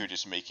seems like they're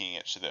just making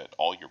it so that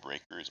all your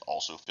breakers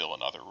also fill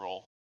another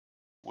role,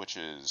 which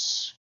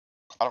is,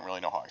 I don't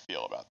really know how I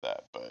feel about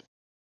that, but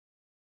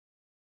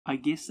I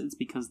guess it's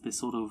because they're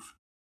sort of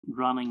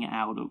running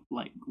out of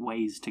like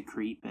ways to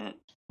creep it.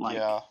 Like,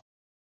 yeah.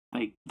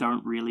 They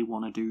don't really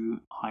want to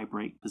do high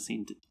break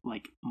percent,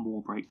 like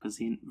more break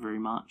percent very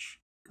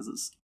much, because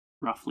it's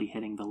roughly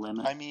hitting the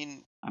limit. I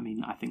mean,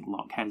 I think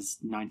Locke has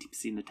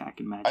 90% attack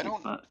and magic,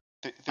 but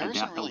there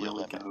isn't really a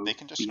limit. They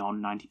can just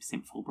beyond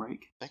 90% full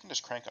break. They can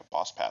just crank up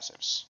boss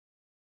passives.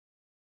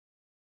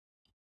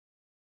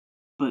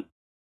 But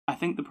I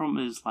think the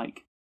problem is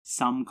like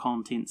some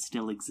content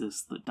still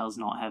exists that does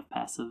not have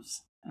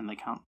passives, and they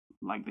can't,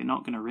 like, they're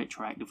not going to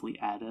retroactively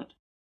add it.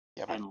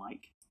 Yeah, but And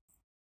like,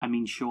 I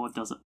mean, sure,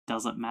 does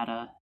it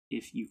matter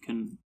if you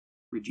can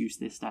reduce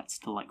their stats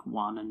to like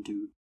 1 and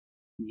do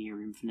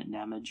near infinite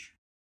damage?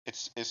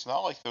 it's not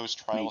like those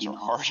trials Maybe are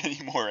not. hard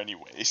anymore,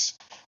 anyways.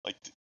 Like,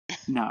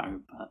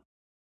 No, but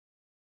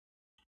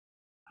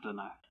I don't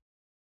know.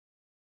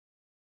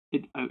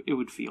 It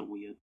would feel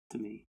weird to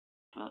me,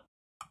 but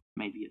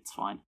maybe it's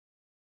fine.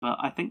 But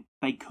I think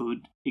they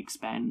could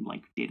expand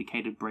like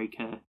dedicated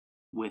breaker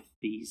with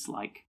these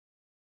like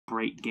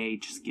break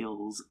gauge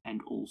skills,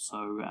 and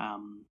also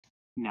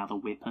now the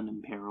weapon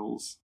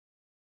imperils.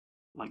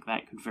 Like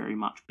that could very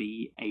much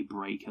be a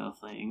breaker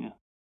thing.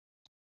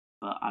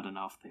 But I don't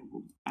know if they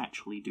will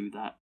actually do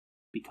that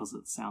because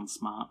it sounds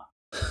smart.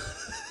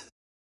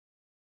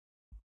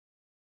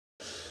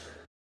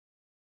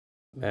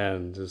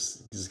 Man,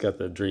 just got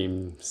the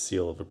dream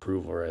seal of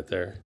approval right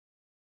there.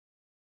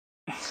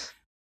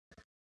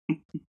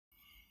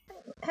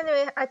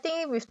 Anyway, I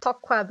think we've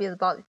talked quite a bit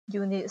about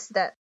units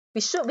that we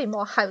should be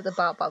more hyped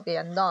about, but we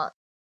are not.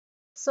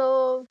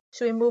 So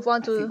should we move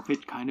on I to think we're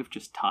kind of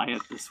just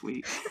tired this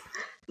week.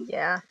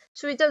 yeah?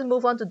 Should we just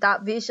move on to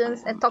Dark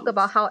Visions and talk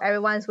about how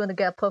everyone is going to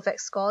get a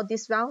perfect score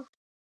this round?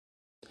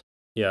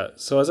 Yeah,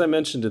 so as I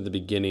mentioned in the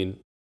beginning,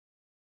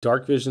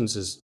 Dark Visions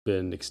has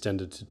been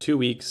extended to 2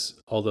 weeks,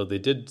 although they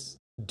did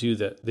do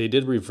that. They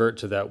did revert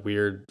to that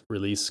weird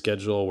release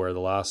schedule where the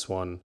last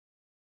one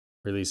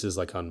releases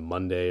like on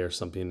Monday or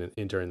something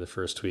during the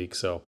first week.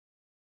 So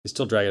they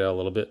still drag it out a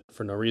little bit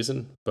for no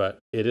reason, but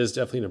it is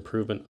definitely an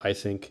improvement, I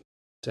think,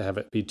 to have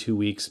it be 2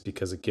 weeks,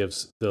 because it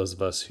gives those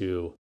of us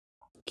who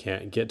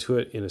can't get to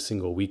it in a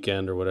single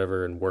weekend or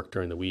whatever and work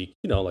during the week,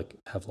 like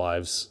have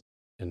lives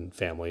and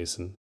families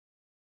and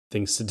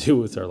things to do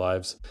with our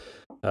lives.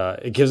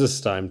 It gives us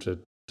time to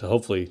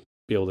hopefully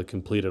be able to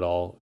complete it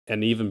all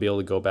and even be able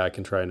to go back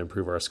and try and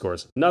improve our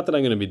scores. Not that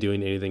I'm going to be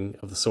doing anything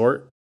of the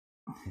sort,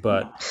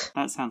 but No,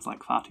 that sounds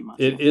like far too much.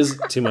 it is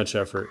too much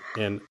effort.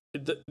 And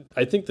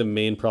I think the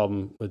main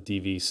problem with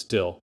DV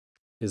still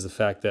is the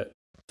fact that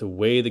the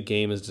way the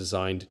game is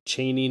designed,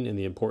 chaining and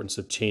the importance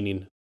of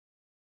chaining,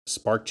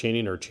 spark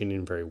chaining or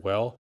chaining very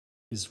well,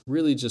 is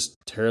really just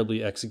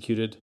terribly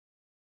executed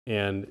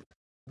and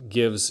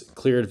gives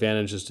clear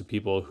advantages to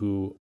people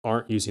who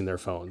aren't using their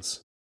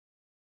phones.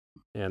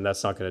 And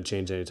that's not going to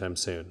change anytime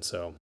soon.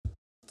 So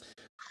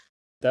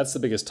that's the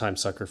biggest time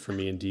sucker for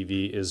me in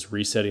DV, is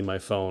resetting my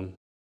phone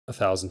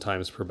 1,000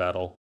 times per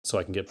battle so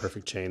I can get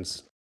perfect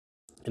chains.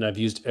 And I've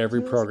used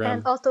every program.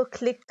 An auto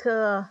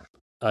clicker.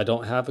 I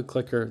don't have a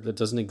clicker. That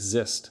doesn't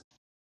exist.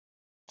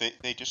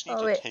 They just need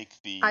to take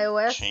the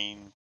iOS?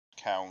 chain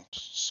count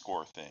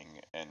score thing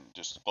and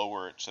just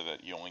lower it so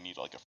that you only need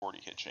like a 40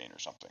 hit chain or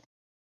something.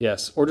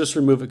 Yes, or just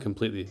remove it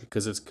completely,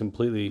 because it's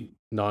completely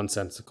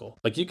nonsensical.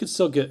 Like, you could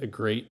still get a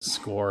great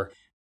score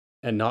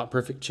and not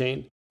perfect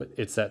chain, but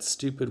it's that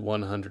stupid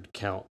 100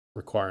 count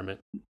requirement.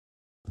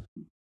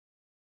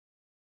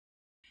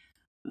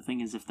 The thing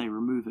is, if they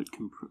remove it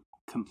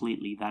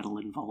completely, that'll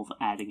involve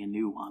adding a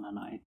new one, and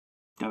I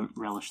don't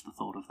relish the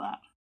thought of that.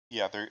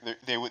 Yeah,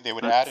 they would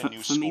But add a for-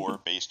 new for me, score the-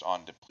 based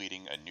on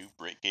depleting a new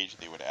break gauge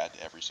they would add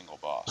to every single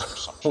boss or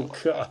something Oh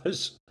like that.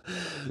 gosh.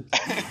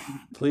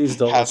 Please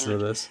don't listen to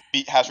this.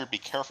 Hazard, be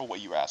careful what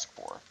you ask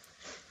for.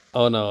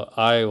 Oh no,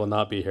 I will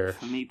not be here.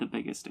 For me, the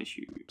biggest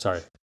issue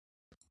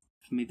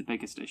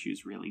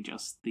is really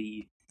just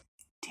the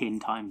 10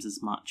 times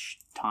as much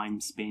time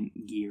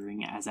spent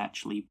gearing as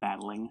actually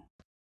battling,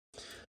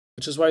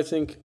 Which is why I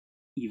think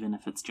even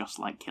if it's just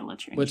like killer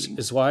changing. Which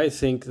is why I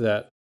think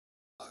that,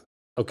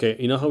 okay,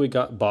 you know how we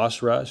got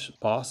Boss Rush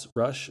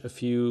a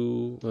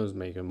few,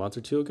 maybe a month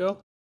or two ago?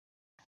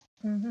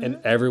 Mm-hmm.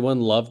 And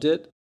everyone loved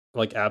it.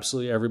 Like,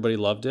 absolutely everybody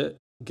loved it.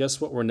 Guess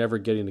what we're never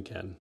getting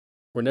again?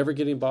 We're never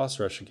getting Boss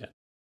Rush again.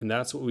 And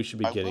that's what we should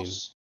be getting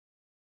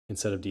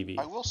instead of DV.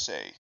 I will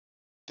say,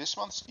 this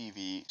month's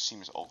DV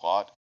seems a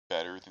lot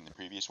better than the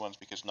previous ones,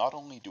 because not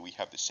only do we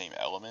have the same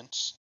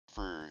elements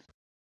for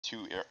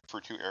two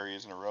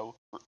areas in a row,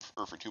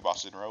 or for 2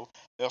 bosses in a row,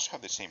 they also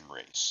have the same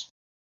race.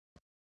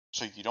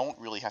 So you don't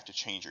really have to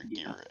change your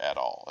gear at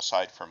all,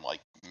 aside from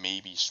like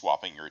maybe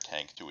swapping your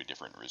tank to a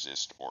different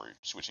resist or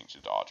switching to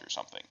dodge or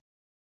something.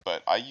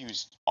 But I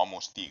used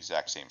almost the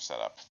exact same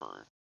setup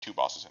for 2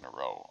 bosses in a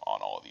row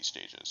on all of these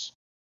stages.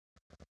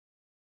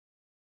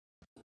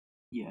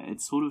 Yeah,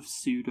 it sort of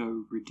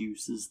pseudo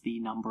reduces the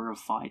number of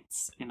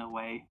fights in a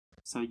way.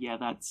 So yeah,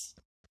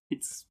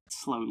 it's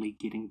slowly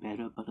getting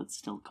better, but it's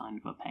still kind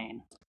of a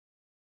pain.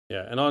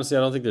 Yeah, and honestly, I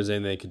don't think there's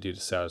anything they could do to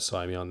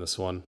satisfy me on this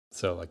one.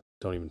 So, like,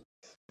 don't even...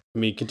 I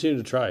mean, continue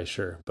to try,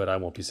 sure, but I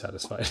won't be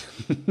satisfied.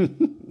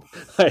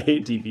 I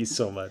hate DV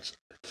so much.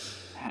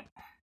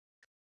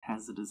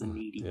 Hazard is a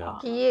needy Yeah.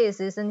 partner. He is,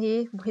 isn't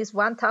he? He's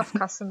one tough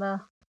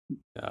customer.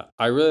 Yeah,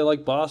 I really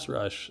like Boss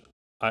Rush.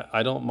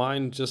 I don't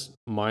mind just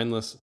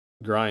mindless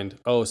grind.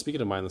 Oh,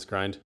 speaking of mindless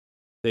grind,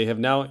 they have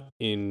now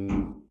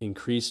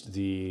increased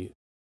the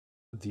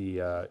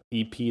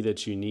EP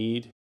that you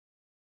need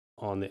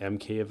on the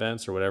MK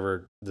events or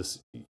whatever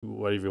you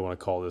want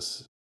to call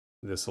this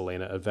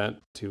Elena event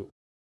to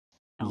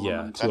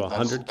Element. to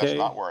 100K. That's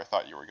not where I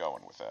thought you were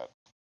going with that.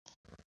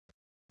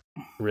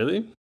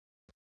 Really?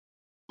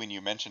 When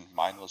you mentioned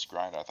mindless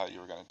grind, I thought you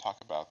were going to talk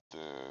about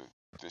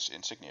this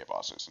insignia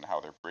bosses and how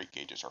their break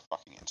gauges are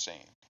fucking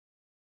insane.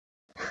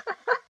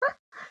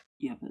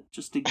 Yeah, but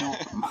just ignore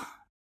them.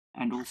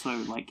 And also,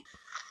 like,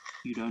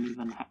 you don't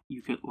even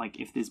you could, like,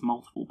 if there's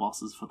multiple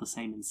bosses for the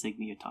same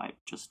insignia type,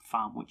 just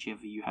farm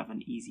whichever you have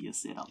an easier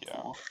setup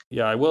for.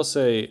 Yeah, I will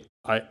say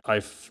I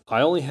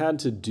only had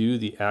to do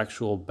the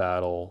actual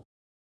battle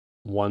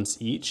once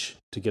each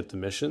to get the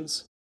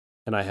missions,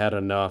 and I had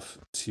enough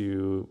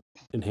to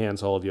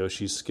enhance all of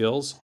Yoshi's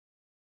skills.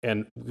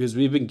 And because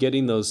we've been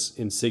getting those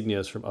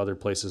insignias from other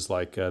places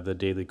like the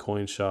Daily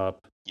Coin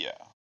Shop. Yeah.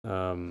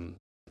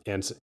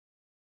 And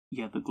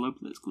yeah, the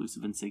global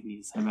exclusive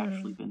insignias have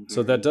actually been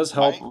so that does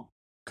help helpful.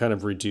 kind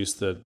of reduce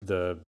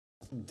the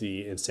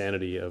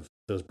insanity of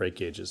those break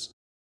gauges.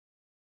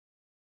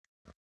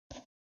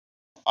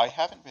 I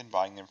haven't been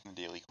buying them from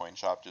the Daily Coin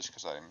Shop just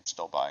because I'm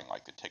still buying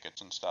like the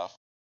tickets and stuff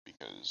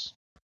because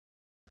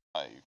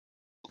I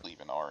believe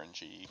in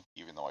RNG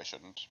even though I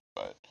shouldn't.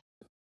 But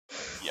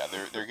yeah,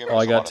 they're giving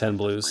us I a got lot of 10 them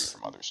for free blues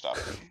from other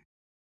stuff.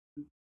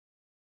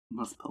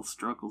 Muspel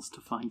struggles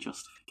to find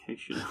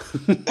justification.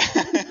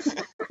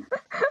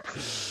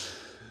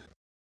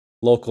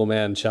 Local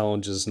man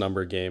challenges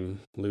number game,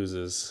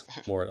 loses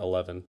more at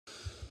 11.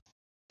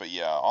 But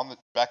yeah,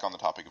 back on the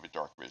topic of a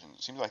Dark Vision,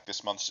 it seems like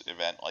this month's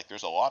event, like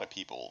there's a lot of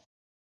people.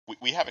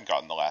 We haven't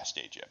gotten the last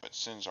stage yet, but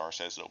Sinzar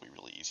says it'll be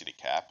really easy to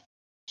cap.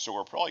 So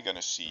we're probably going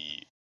to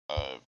see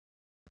a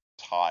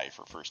tie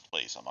for first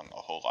place among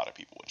a whole lot of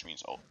people, which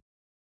means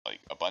like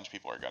a bunch of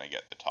people are going to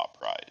get the top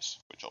prize,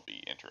 which will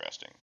be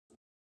interesting.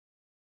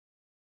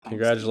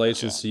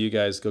 Congratulations to you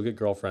guys. Go get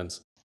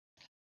girlfriends.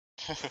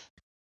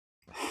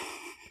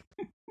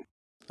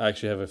 I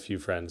actually have a few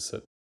friends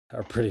that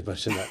are pretty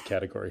much in that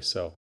category,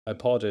 so I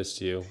apologize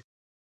to you.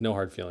 No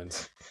hard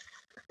feelings.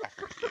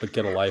 But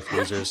get a life,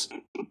 losers.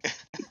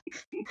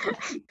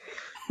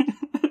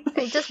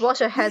 Hey, just watch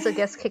a Hazard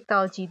gets kicked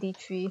out of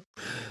GD3.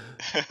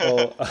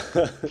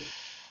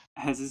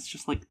 Hez is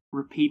just like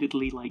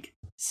repeatedly like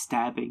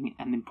stabbing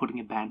and then putting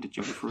a bandage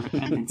over it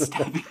and then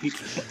stabbing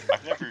again.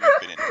 I've never even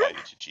been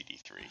invited to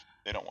GD3.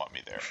 They don't want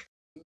me there.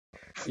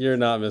 You're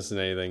not missing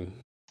anything.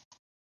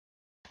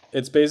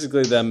 It's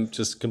basically them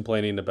just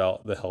complaining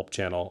about the help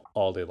channel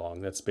all day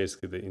long. That's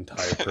basically the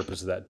entire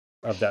purpose of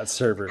that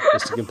server,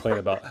 is to complain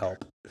about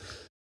help.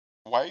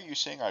 Why are you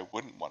saying I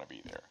wouldn't want to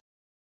be there?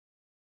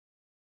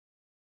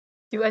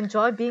 You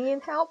enjoy being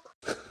in help?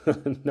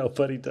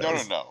 Nobody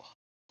does. No.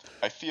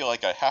 I feel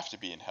like I have to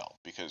be in help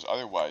because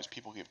otherwise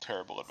people give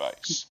terrible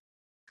advice.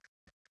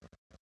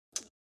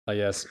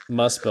 Yes,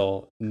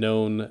 Muspel,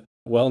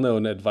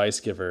 well-known advice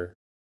giver.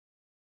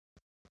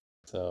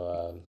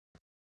 So,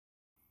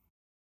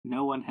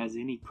 no one has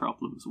any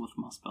problems with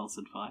Muspel's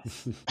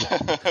advice.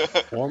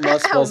 Or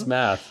Muspel's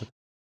math.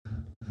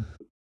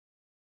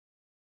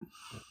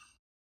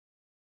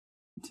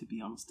 To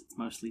be honest, it's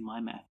mostly my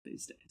math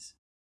these days.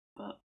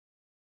 But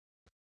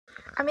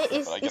I mean,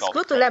 it's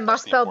good to let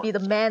Muspel be the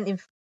man,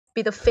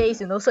 be the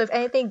face, you know. So if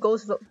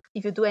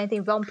you do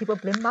anything wrong, people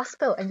blame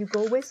Muspel, and you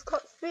go away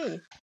scot-free.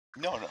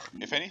 No.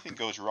 If anything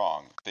goes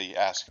wrong, they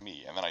ask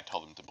me, and then I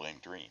tell them to blame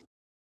Dream.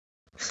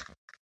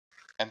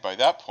 And by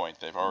that point,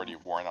 they've already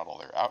worn out all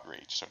their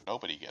outrage, so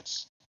nobody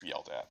gets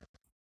yelled at.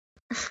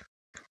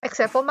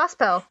 Except for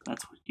Muspel.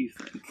 That's what you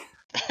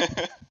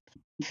think.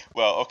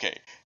 Well, okay.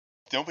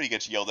 Nobody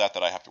gets yelled at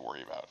that I have to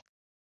worry about.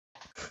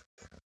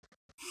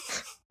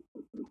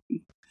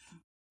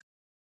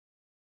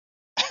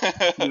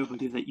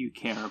 Nobody that you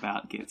care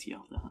about gets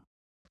yelled at.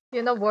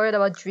 You're not worried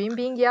about Dream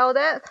being yelled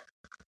at?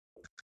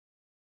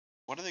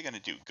 What are they going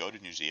to do? Go to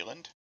New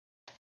Zealand?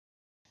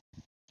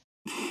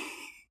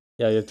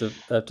 Yeah, you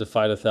have to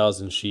fight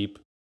 1,000 sheep.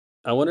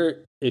 I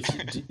wonder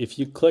if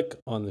you click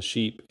on the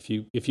sheep,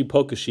 if you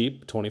poke a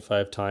sheep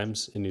 25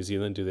 times in New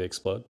Zealand, do they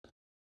explode?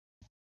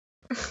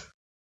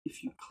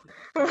 If you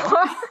click,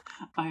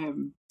 I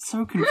am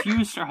so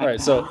confused right now. All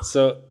right,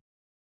 so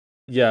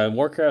yeah, in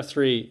Warcraft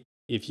 3,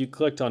 if you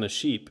clicked on a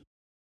sheep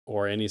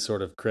or any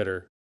sort of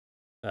critter,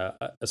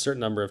 a certain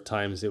number of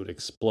times it would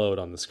explode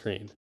on the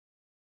screen.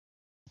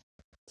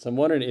 So I'm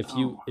wondering if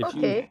you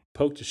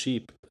poked a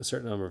sheep a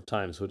certain number of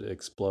times, would it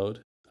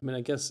explode? I mean,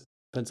 I guess it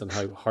depends on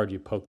how hard you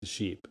poke the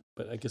sheep,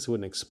 but I guess it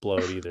wouldn't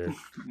explode either.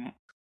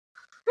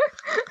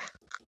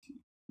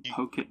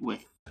 Poke it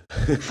with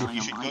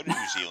You should go to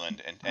New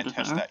Zealand and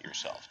test that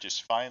yourself.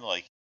 Just find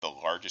like the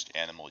largest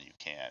animal you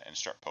can and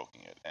start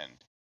poking it and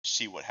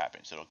see what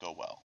happens. It'll go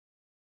well.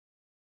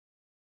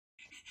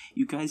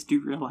 You guys do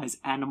realize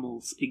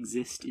animals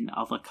exist in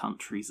other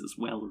countries as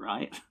well,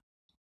 right?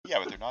 Yeah,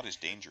 but they're not as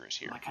dangerous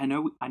here. Like I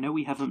know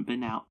we haven't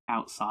been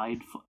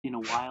outside in a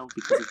while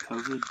because of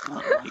COVID,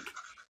 but like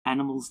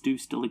animals do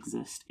still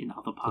exist in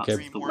other parts of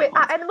the world. Wait,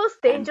 are animals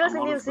dangerous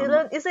in New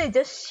Zealand? Isn't it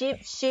just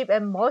sheep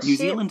and more sheep? New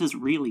Zealand is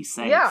really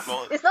safe. Yeah,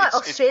 Well, it's not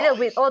Australia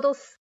with all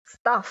those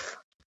stuff.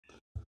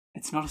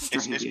 It's not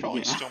Australia. It's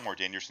probably yeah. still more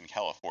dangerous than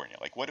California.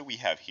 Like, what do we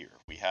have here?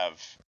 We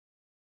have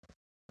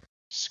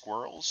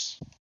squirrels,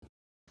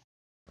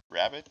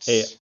 rabbits.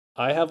 Hey,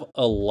 I have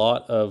a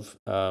lot of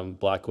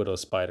black widow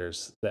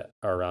spiders that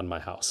are around my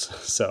house,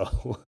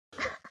 so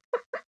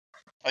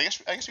I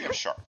guess we have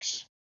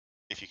sharks,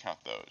 if you count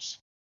those.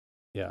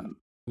 yeah,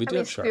 we I do mean,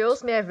 have sharks.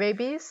 squirrels may have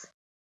rabies.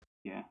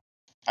 Yeah.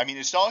 I mean,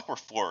 it's not like we're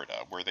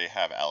Florida, where they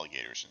have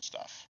alligators and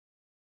stuff.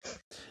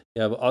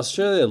 Yeah, but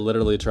Australia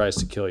literally tries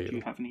to kill Do you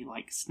you. have any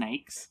like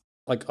snakes?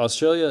 Like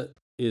Australia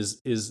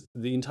is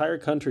the entire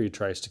country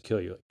tries to kill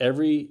you.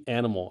 Every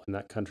animal in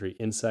that country,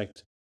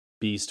 insect,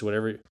 beast,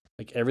 whatever,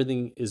 like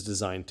everything is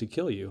designed to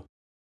kill you.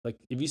 Like,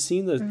 have you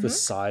seen the Mhm.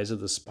 size of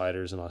the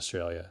spiders in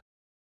Australia?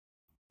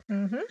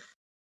 Mm-hmm.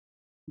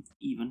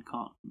 Even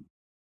cotton.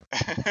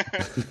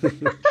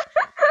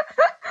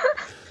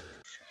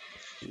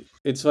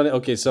 It's funny.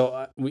 Okay,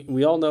 so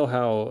we all know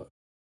how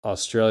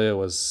Australia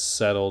was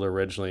settled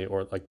originally,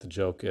 or like the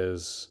joke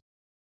is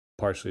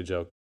partially a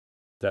joke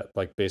that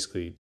like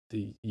basically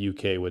the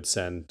UK would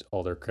send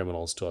all their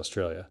criminals to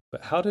Australia.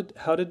 But how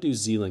did New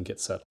Zealand get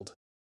settled?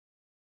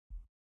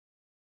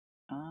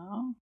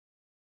 I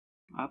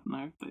don't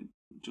know. They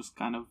just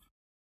kind of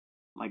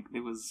like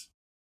there was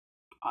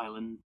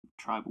island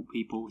tribal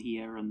people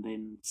here, and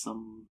then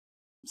some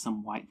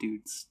white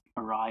dudes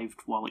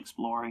arrived while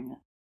exploring.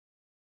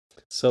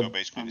 So So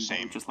basically the And they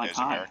were same just like, as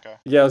 "Hi." America.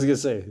 yeah, I was gonna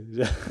say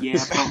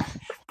Yeah,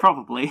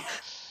 probably.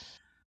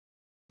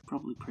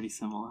 Probably pretty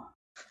similar.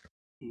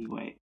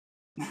 Anyway,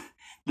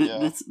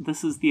 Yeah.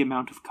 this is the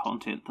amount of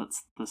content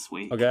that's this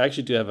week. Okay, I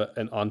actually do have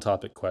an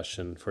on-topic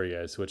question for you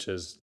guys, which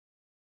is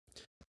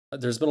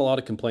there's been a lot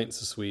of complaints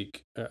this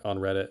week on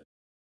Reddit.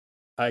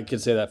 I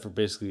could say that for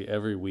basically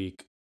every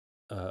week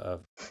uh,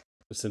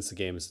 since the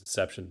game's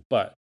inception,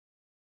 but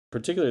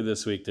particularly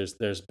this week,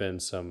 there's been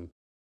some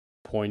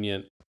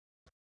poignant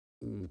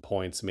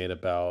points made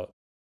about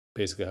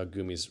basically how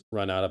Gumi's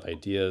run out of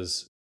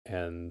ideas,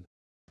 and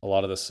a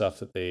lot of the stuff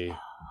that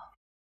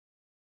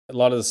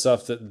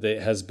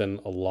has been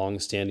a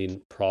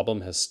long-standing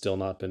problem has still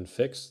not been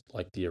fixed,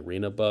 like the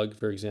arena bug,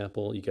 for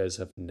example. You guys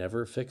have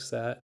never fixed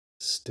that.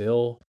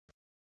 Still,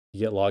 you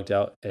get logged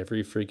out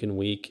every freaking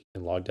week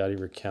and logged out of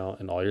your account,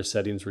 and all your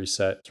settings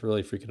reset. It's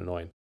really freaking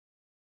annoying.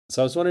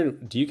 So I was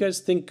wondering, do you guys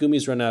think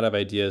Gumi's run out of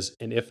ideas?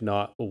 And if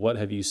not, what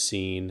have you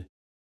seen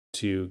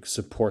to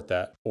support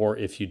that? Or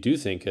if you do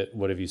think it,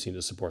 what have you seen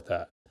to support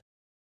that?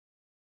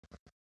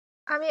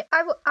 I mean,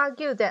 I would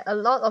argue that a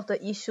lot of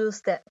the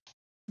issues that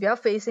we are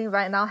facing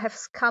right now have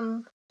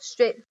come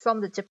straight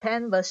from the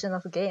Japan version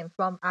of the game,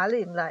 from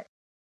Alim. Like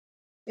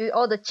with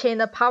all the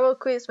chain of power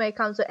creeps when it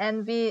comes to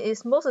Envy,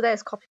 is most of that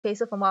is copy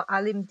pasted from what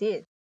Alim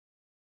did.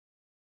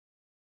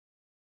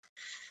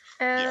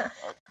 Yeah.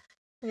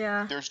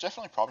 Yeah. There's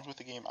definitely problems with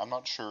the game. I'm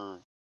not sure.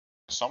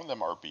 Some of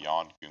them are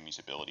beyond Gumi's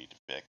ability to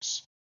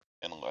fix,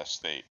 unless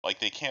they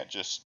can't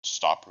just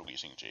stop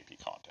releasing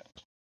JP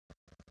content.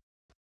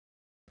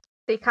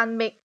 They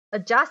can't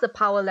adjust the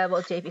power level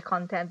of JP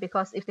content,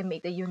 because if they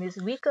make the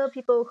units weaker,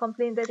 people will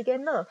complain that they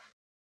get nerfed.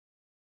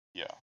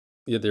 Yeah.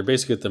 Yeah, they're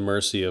basically at the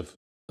mercy of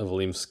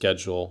Alim's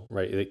schedule,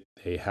 right?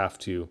 They have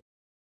to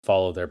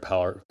follow their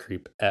power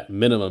creep at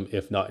minimum,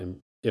 if not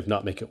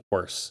make it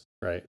worse,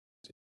 right?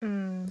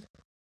 Mm.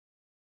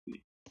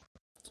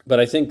 But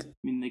I think, I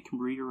mean, they can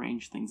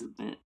rearrange things a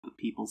bit, but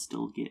people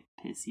still get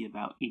pissy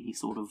about any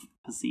sort of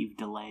perceived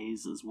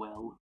delays as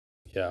well.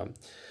 yeah,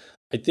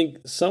 I think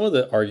some of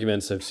the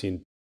arguments I've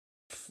seen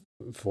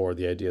for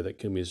the idea that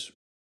Gumi's,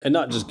 and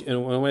not just,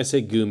 and when I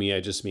say Gumi,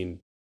 I just mean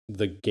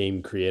the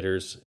game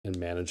creators and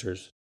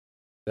managers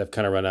that have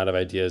kind of run out of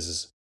ideas.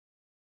 Is,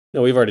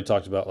 we've already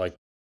talked about like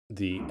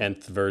the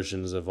nth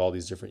versions of all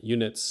these different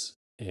units,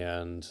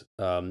 and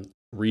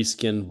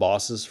reskin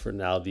bosses for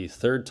now the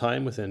third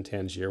time within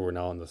Tangier. We're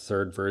now on the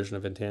third version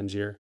of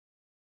Tangier.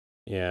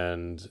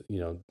 And,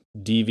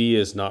 DV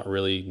is not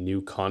really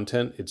new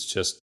content. It's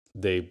just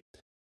they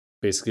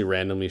basically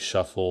randomly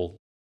shuffle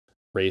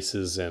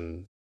races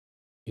and,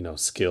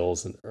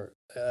 skills. And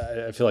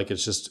I feel like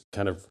it's just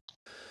kind of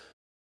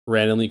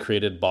randomly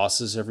created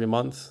bosses every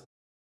month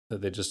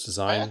that they just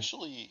design.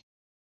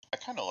 I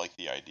kind of like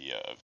the idea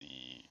of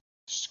the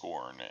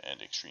Scorn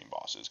and Extreme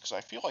bosses, because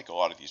I feel like a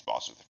lot of these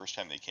bosses, the first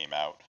time they came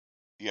out,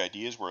 the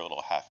ideas were a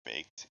little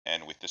half-baked,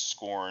 and with the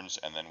Scorns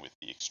and then with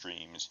the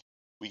Extremes,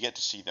 we get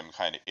to see them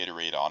kind of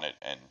iterate on it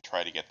and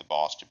try to get the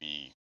boss to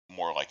be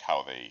more like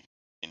how they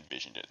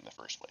envisioned it in the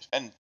first place.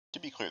 And to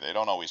be clear, they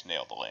don't always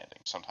nail the landing.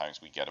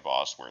 Sometimes we get a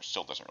boss where it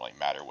still doesn't really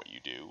matter what you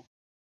do,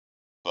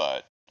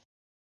 but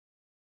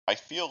I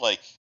feel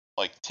like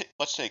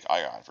let's take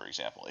Ion for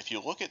example. If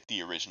you look at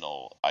the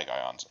original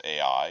Ion's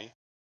AI,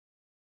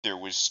 there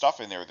was stuff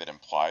in there that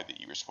implied that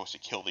you were supposed to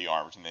kill the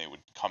arms and they would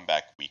come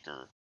back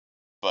weaker,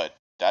 but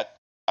that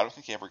I don't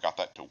think they ever got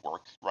that to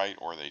work right,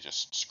 or they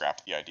just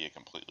scrapped the idea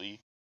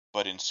completely.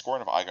 But in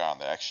Scorn of Ion,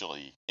 they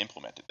actually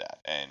implemented that,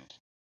 and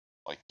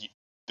like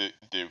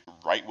the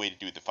right way to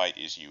do the fight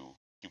is you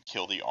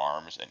kill the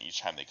arms, and each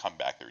time they come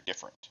back, they're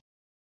different,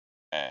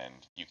 and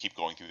you keep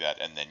going through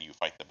that, and then you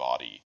fight the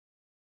body.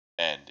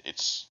 and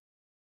it's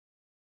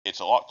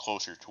a lot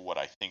closer to what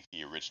I think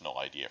the original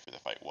idea for the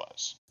fight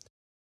was.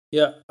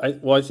 Yeah,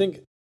 I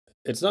think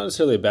it's not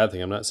necessarily a bad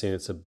thing. I'm not saying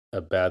it's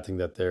a bad thing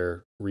that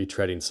they're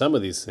retreading some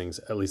of these things,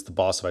 at least the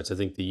boss fights. I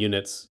think the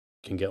units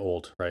can get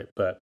old, right?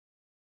 But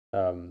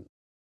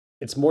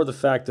it's more the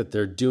fact that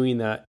they're doing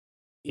that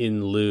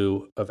in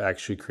lieu of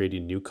actually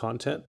creating new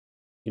content.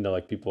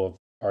 Like people have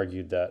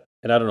argued that,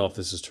 and I don't know if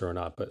this is true or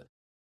not, but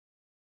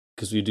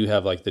because we do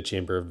have like the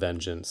Chamber of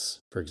Vengeance,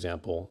 for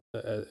example,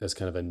 as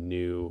kind of a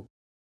new,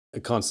 a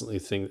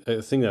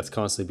thing that's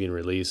constantly being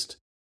released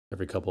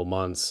every couple of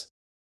months.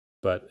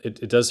 But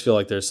it does feel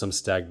like there's some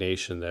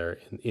stagnation there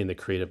in the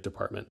creative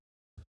department.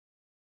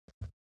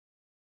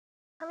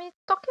 I mean,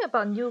 talking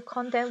about new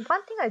content,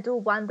 one thing I do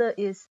wonder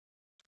is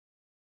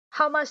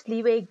how much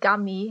leeway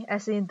Gummy,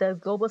 as in the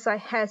global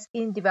side, has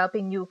in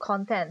developing new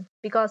content.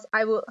 Because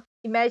I would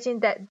imagine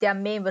that their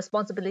main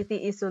responsibility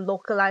is to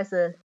localize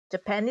the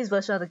Japanese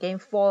version of the game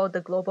for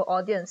the global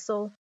audience.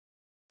 So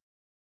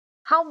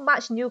how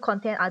much new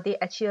content are they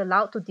actually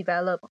allowed to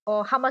develop,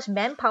 or how much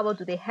manpower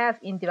do they have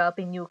in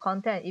developing new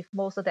content if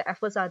most of the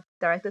efforts are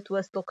directed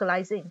towards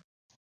localizing?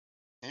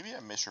 Maybe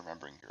I'm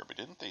misremembering here, but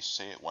didn't they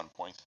say at one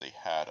point that they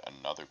had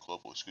another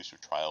global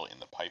exclusive trial in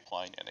the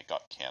pipeline and it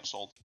got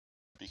canceled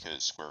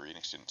because Square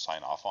Enix didn't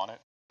sign off on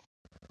it?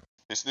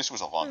 This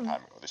was a long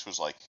time ago. This was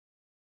like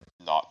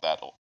not that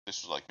old.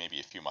 This was like maybe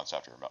a few months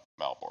after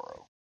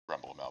Malboro,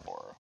 Rumble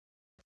Malboro.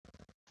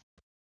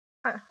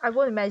 I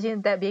would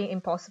imagine that being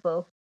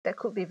impossible. That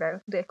could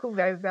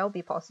very well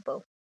be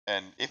possible.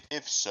 And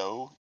if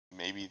so,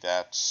 maybe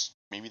that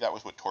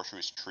was what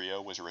Tortuous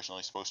Trio was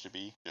originally supposed to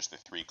be, just the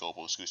 3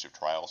 global exclusive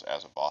trials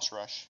as a boss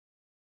rush.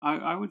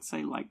 I would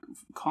say, like,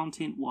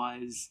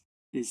 content-wise,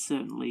 there's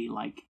certainly,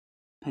 like,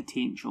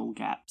 potential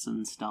gaps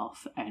and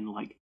stuff, and,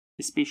 like,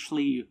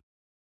 especially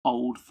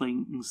old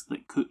things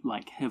that could,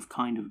 like, have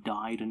kind of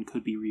died and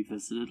could be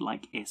revisited,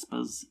 like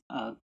Esper's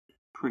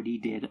pretty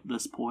dead at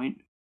this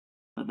point,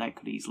 but that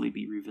could easily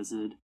be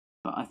revisited.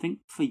 But I think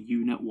for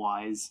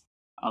unit-wise,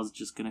 I was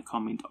just going to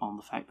comment on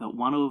the fact that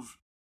one of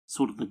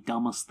sort of the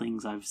dumbest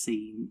things I've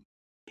seen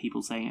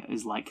people saying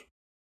is like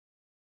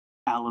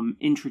Alum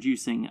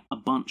introducing a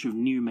bunch of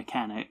new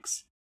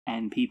mechanics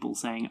and people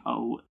saying,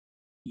 oh,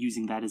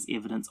 using that as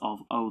evidence of,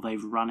 oh,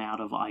 they've run out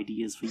of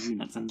ideas for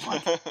units. And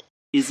like,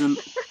 isn't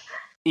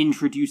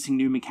introducing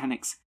new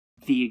mechanics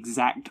the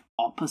exact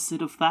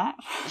opposite of that?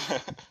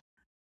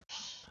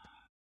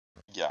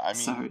 Yeah, I mean,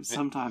 so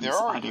sometimes there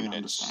are I don't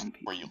units understand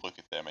people. where you look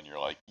at them and you're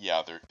like,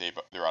 yeah,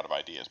 they're out of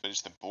ideas, but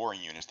it's the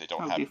boring units that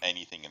don't have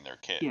anything in their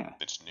kit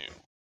that's new.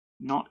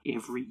 Not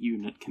every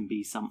unit can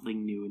be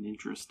something new and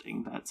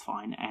interesting, that's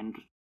fine, and,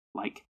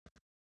 like,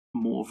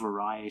 more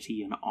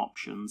variety and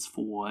options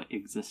for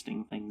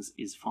existing things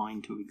is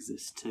fine to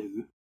exist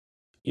too.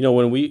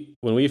 When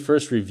we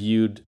first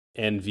reviewed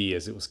NV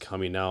as it was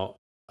coming out,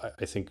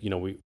 I think,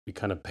 we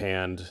kind of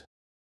panned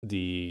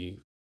the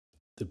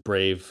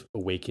Brave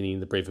Awakening,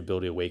 the Brave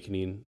Ability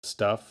Awakening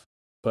stuff.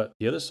 But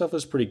the other stuff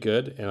was pretty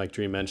good. And like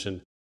Dream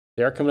mentioned,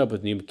 they are coming up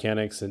with new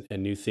mechanics and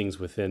new things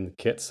within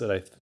kits that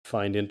I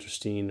find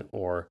interesting,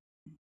 or,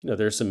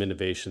 there's some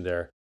innovation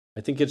there.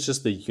 I think it's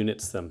just the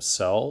units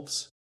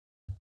themselves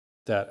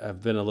that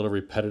have been a little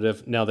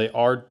repetitive. Now they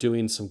are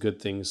doing some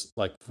good things,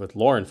 like with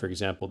Lauren, for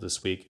example,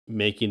 this week,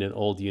 making an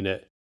old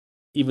unit,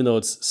 even though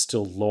it's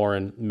still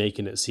Lauren,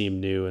 making it seem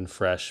new and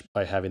fresh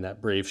by having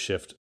that Brave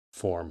Shift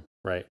form,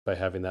 right? By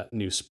having that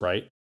new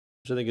sprite,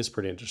 which I think is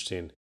pretty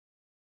interesting.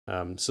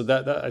 So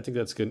that I think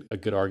that's a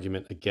good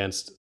argument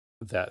against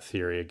that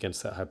theory,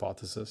 against that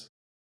hypothesis.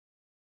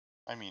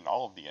 I mean,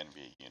 all of the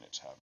NBA units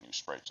have new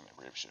sprites in their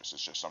Brave Shifts.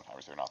 It's just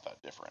sometimes they're not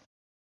that different.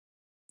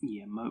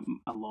 Yeah,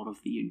 a lot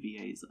of the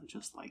NVAs are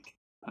just like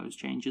pose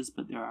changes,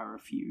 but there are a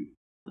few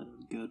that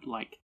are good.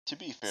 Like, to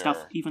be fair,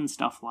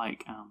 stuff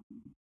like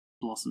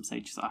Blossom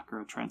Sage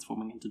Sakura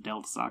transforming into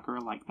Delta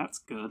Sakura, like, that's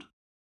good.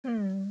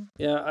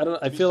 Yeah,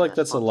 I feel like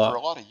that's a lot. For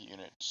a lot of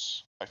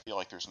units, I feel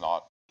like there's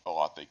not a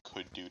lot they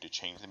could do to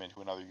change them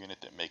into another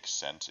unit that makes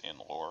sense in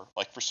lore.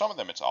 Like, for some of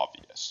them, it's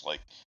obvious. Like,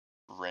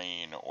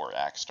 Rain or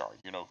Axstar,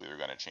 you know who they're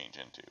going to change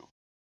into.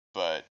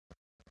 But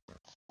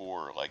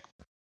for, like,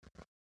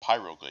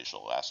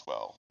 Pyroglacial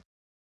Lastwell,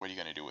 what are you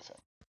going to do with him?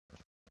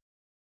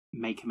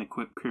 Make him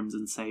equip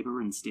Crimson Saber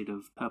instead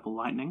of Purple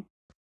Lightning.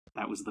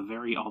 That was the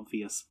very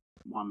obvious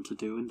one to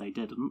do, and they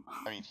didn't.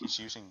 I mean, he's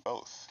using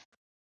both.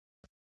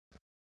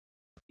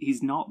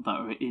 He's not,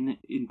 though. In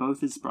both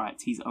his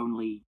sprites, he's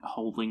only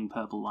holding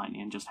Purple Lightning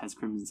and just has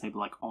Crimson Saber,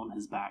 like, on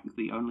his back.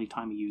 The only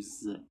time he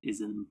uses it is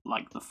in,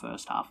 like, the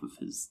first half of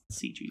his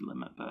CG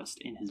Limit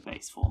Burst in his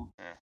base form.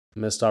 Yeah.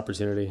 Missed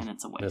opportunity. And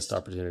it's a waste. Missed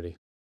opportunity.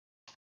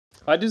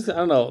 I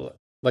don't know,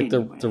 like,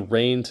 anyway. the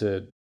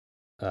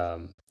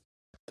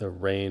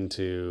rain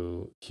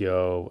to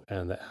Kyo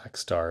and the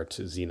Axstar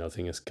to Xeno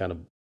thing is kind of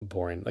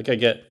boring. Like, I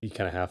get you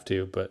kind of have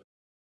to, but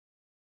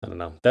I don't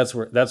know. That's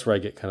where I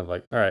get kind of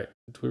like, all right,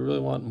 do we really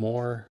want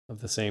more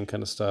of the same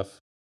kind of stuff?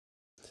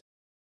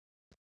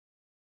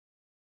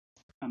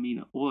 I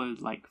mean, or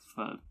like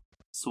for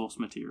source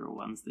material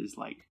ones, there's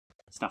like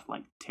stuff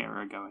like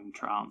Terra going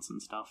trance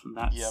and stuff, and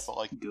that's Yeah, but,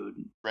 like, good.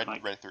 Red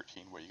Like, Red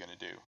 13, what are you gonna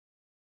do?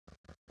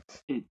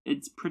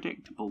 it's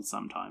predictable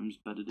sometimes,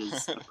 but it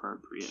is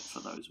appropriate for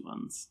those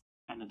ones,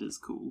 and it is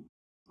cool,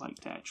 like,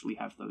 to actually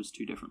have those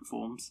two different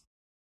forms.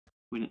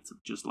 When it's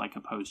just like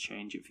a pose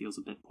change, it feels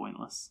a bit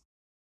pointless.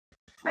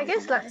 I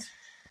guess like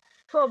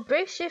for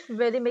Brave Shift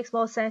really makes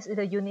more sense if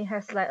the unit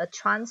has like a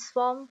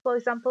transform, for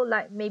example,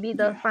 like maybe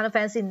the Yeah. Final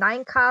Fantasy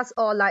 9 cast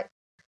or like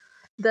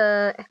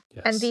the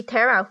Yes. Envy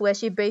Terra who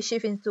actually Brave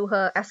Shift into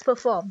her Esper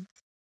form.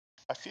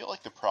 I feel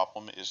like the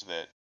problem is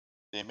that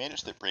they made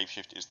us that Brave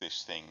Shift is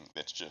this thing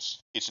that's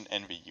just, it's an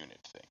Envy unit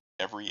thing.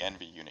 Every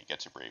Envy unit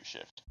gets a Brave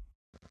Shift,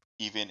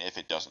 even if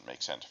it doesn't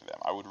make sense for them.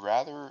 I would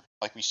rather,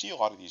 like, we see a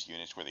lot of these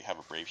units where they have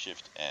a Brave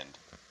Shift and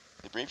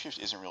the Brave Shift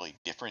isn't really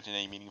different in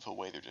any meaningful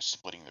way, they're just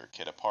splitting their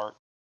kit apart.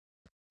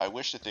 I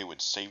wish that they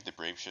would save the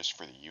Brave Shifts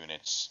for the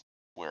units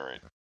where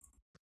it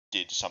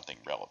did something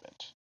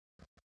relevant.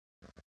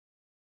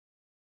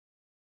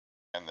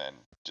 And then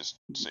just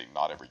say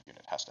not every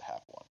unit has to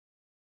have one.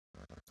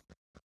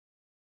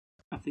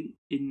 I think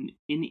in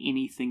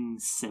anything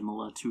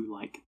similar to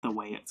like the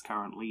way it's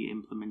currently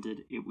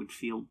implemented, it would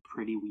feel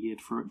pretty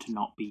weird for it to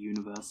not be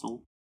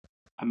universal.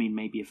 I mean,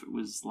 maybe if it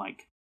was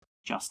like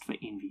just for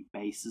Envy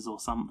bases or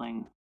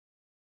something,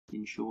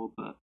 then sure,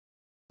 but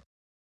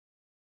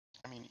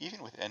I mean,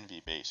 even with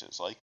Envy bases,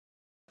 like,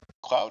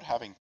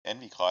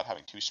 Envy Cloud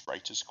having two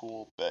sprites is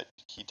cool, but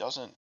he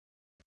doesn't,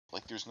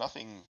 like, there's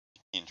nothing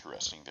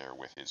interesting there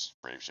with his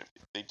Brave Shift.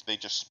 They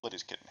just split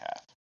his kit in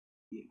half.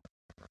 yeah.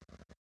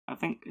 I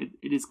think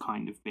it is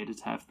kind of better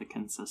to have the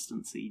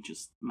consistency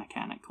just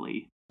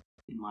mechanically,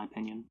 in my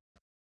opinion.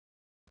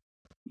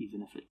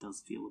 Even if it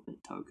does feel a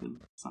bit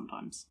token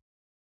sometimes.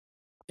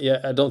 Yeah,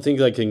 I don't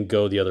think I can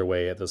go the other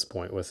way at this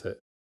point with it.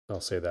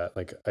 I'll say that.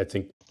 Like, I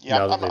think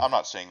now that I'm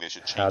not saying they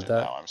should change it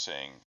that. now. I'm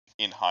saying,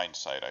 in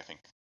hindsight, I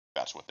think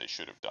that's what they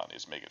should have done,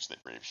 is make it so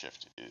that Brave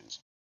Shift is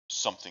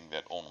something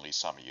that only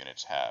some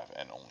units have,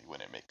 and only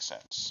when it makes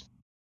sense.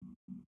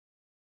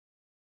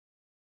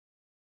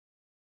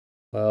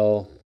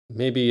 Well,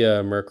 maybe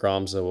Merc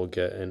Ramza will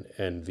get an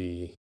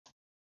NV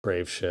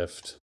Brave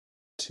Shift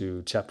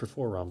to Chapter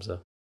 4 Ramza.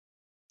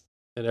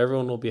 And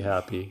everyone will be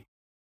happy.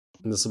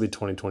 And this will be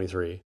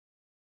 2023.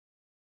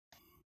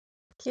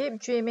 Keep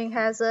dreaming,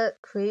 Hazard.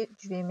 Keep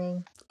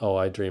dreaming. Oh,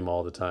 I dream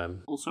all the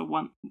time. Also,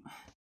 one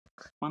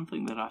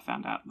thing that I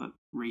found out that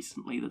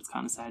recently that's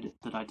kind of sad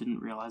that I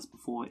didn't realize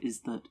before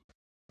is that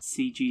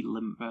CG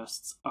limit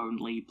bursts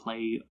only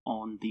play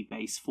on the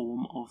base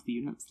form of the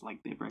units,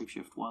 like their Brave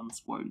Shift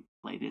ones won't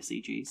play their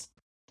CGs.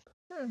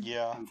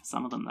 Yeah. And for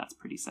some of them, that's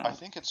pretty sad. I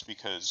think it's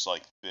because,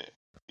 like, the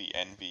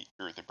Envy,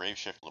 or the Brave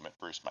Shift limit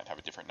burst might have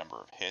a different number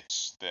of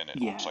hits than it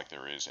looks like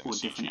there is in or the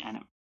CG.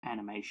 different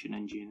animation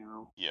in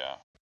general. Yeah.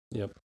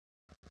 Yep.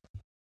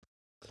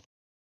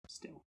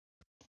 Still.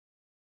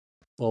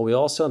 Well, we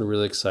all sound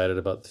really excited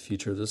about the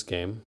future of this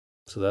game.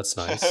 So that's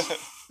nice.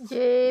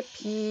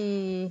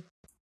 JP.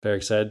 Very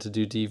excited to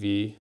do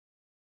DV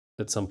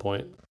at some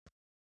point.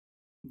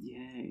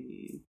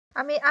 Yay.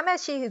 I mean, I'm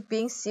actually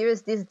being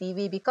serious this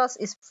DV because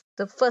it's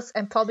the first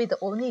and probably the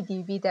only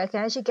DV that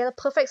can actually get a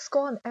perfect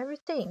score on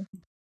everything.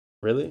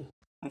 Really?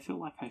 I feel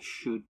like I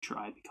should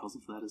try because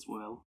of that as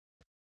well.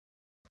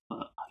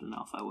 But I don't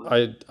know if I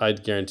will.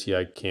 I'd guarantee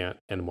I can't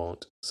and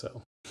won't.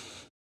 So,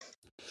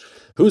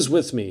 who's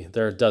with me?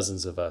 There are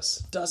dozens of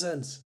us.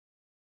 Dozens.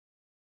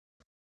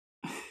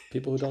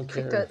 People who don't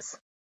care. Crickets.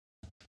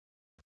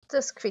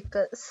 Just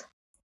crickets.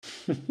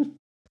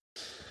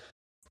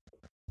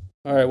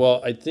 All right.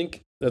 Well, I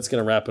think that's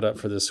gonna wrap it up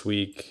for this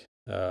week.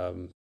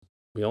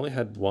 We only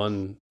had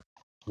one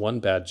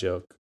bad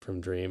joke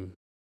from Dream.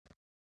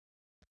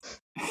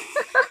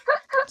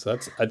 So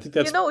I think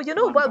that's You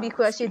know what we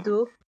could actually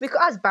do? We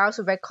could ask Barrows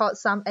to record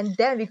some and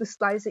then we could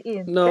slice it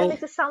in. No. That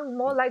makes it sound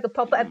more like a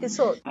proper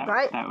episode,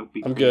 right? That would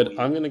be I'm pretty good. weird.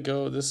 I'm gonna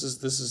go. This is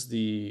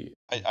the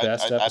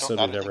best I episode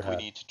don't we've ever think we had.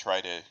 need to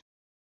try to.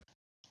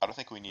 I don't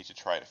think we need to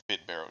try to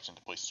fit Barrows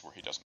into places where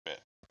he doesn't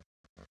fit.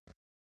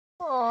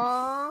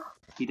 Aww.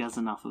 He does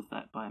enough of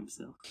that by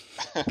himself.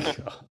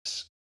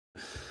 Gosh.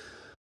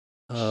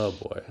 Oh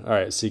boy. All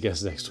right. See you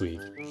guys next week.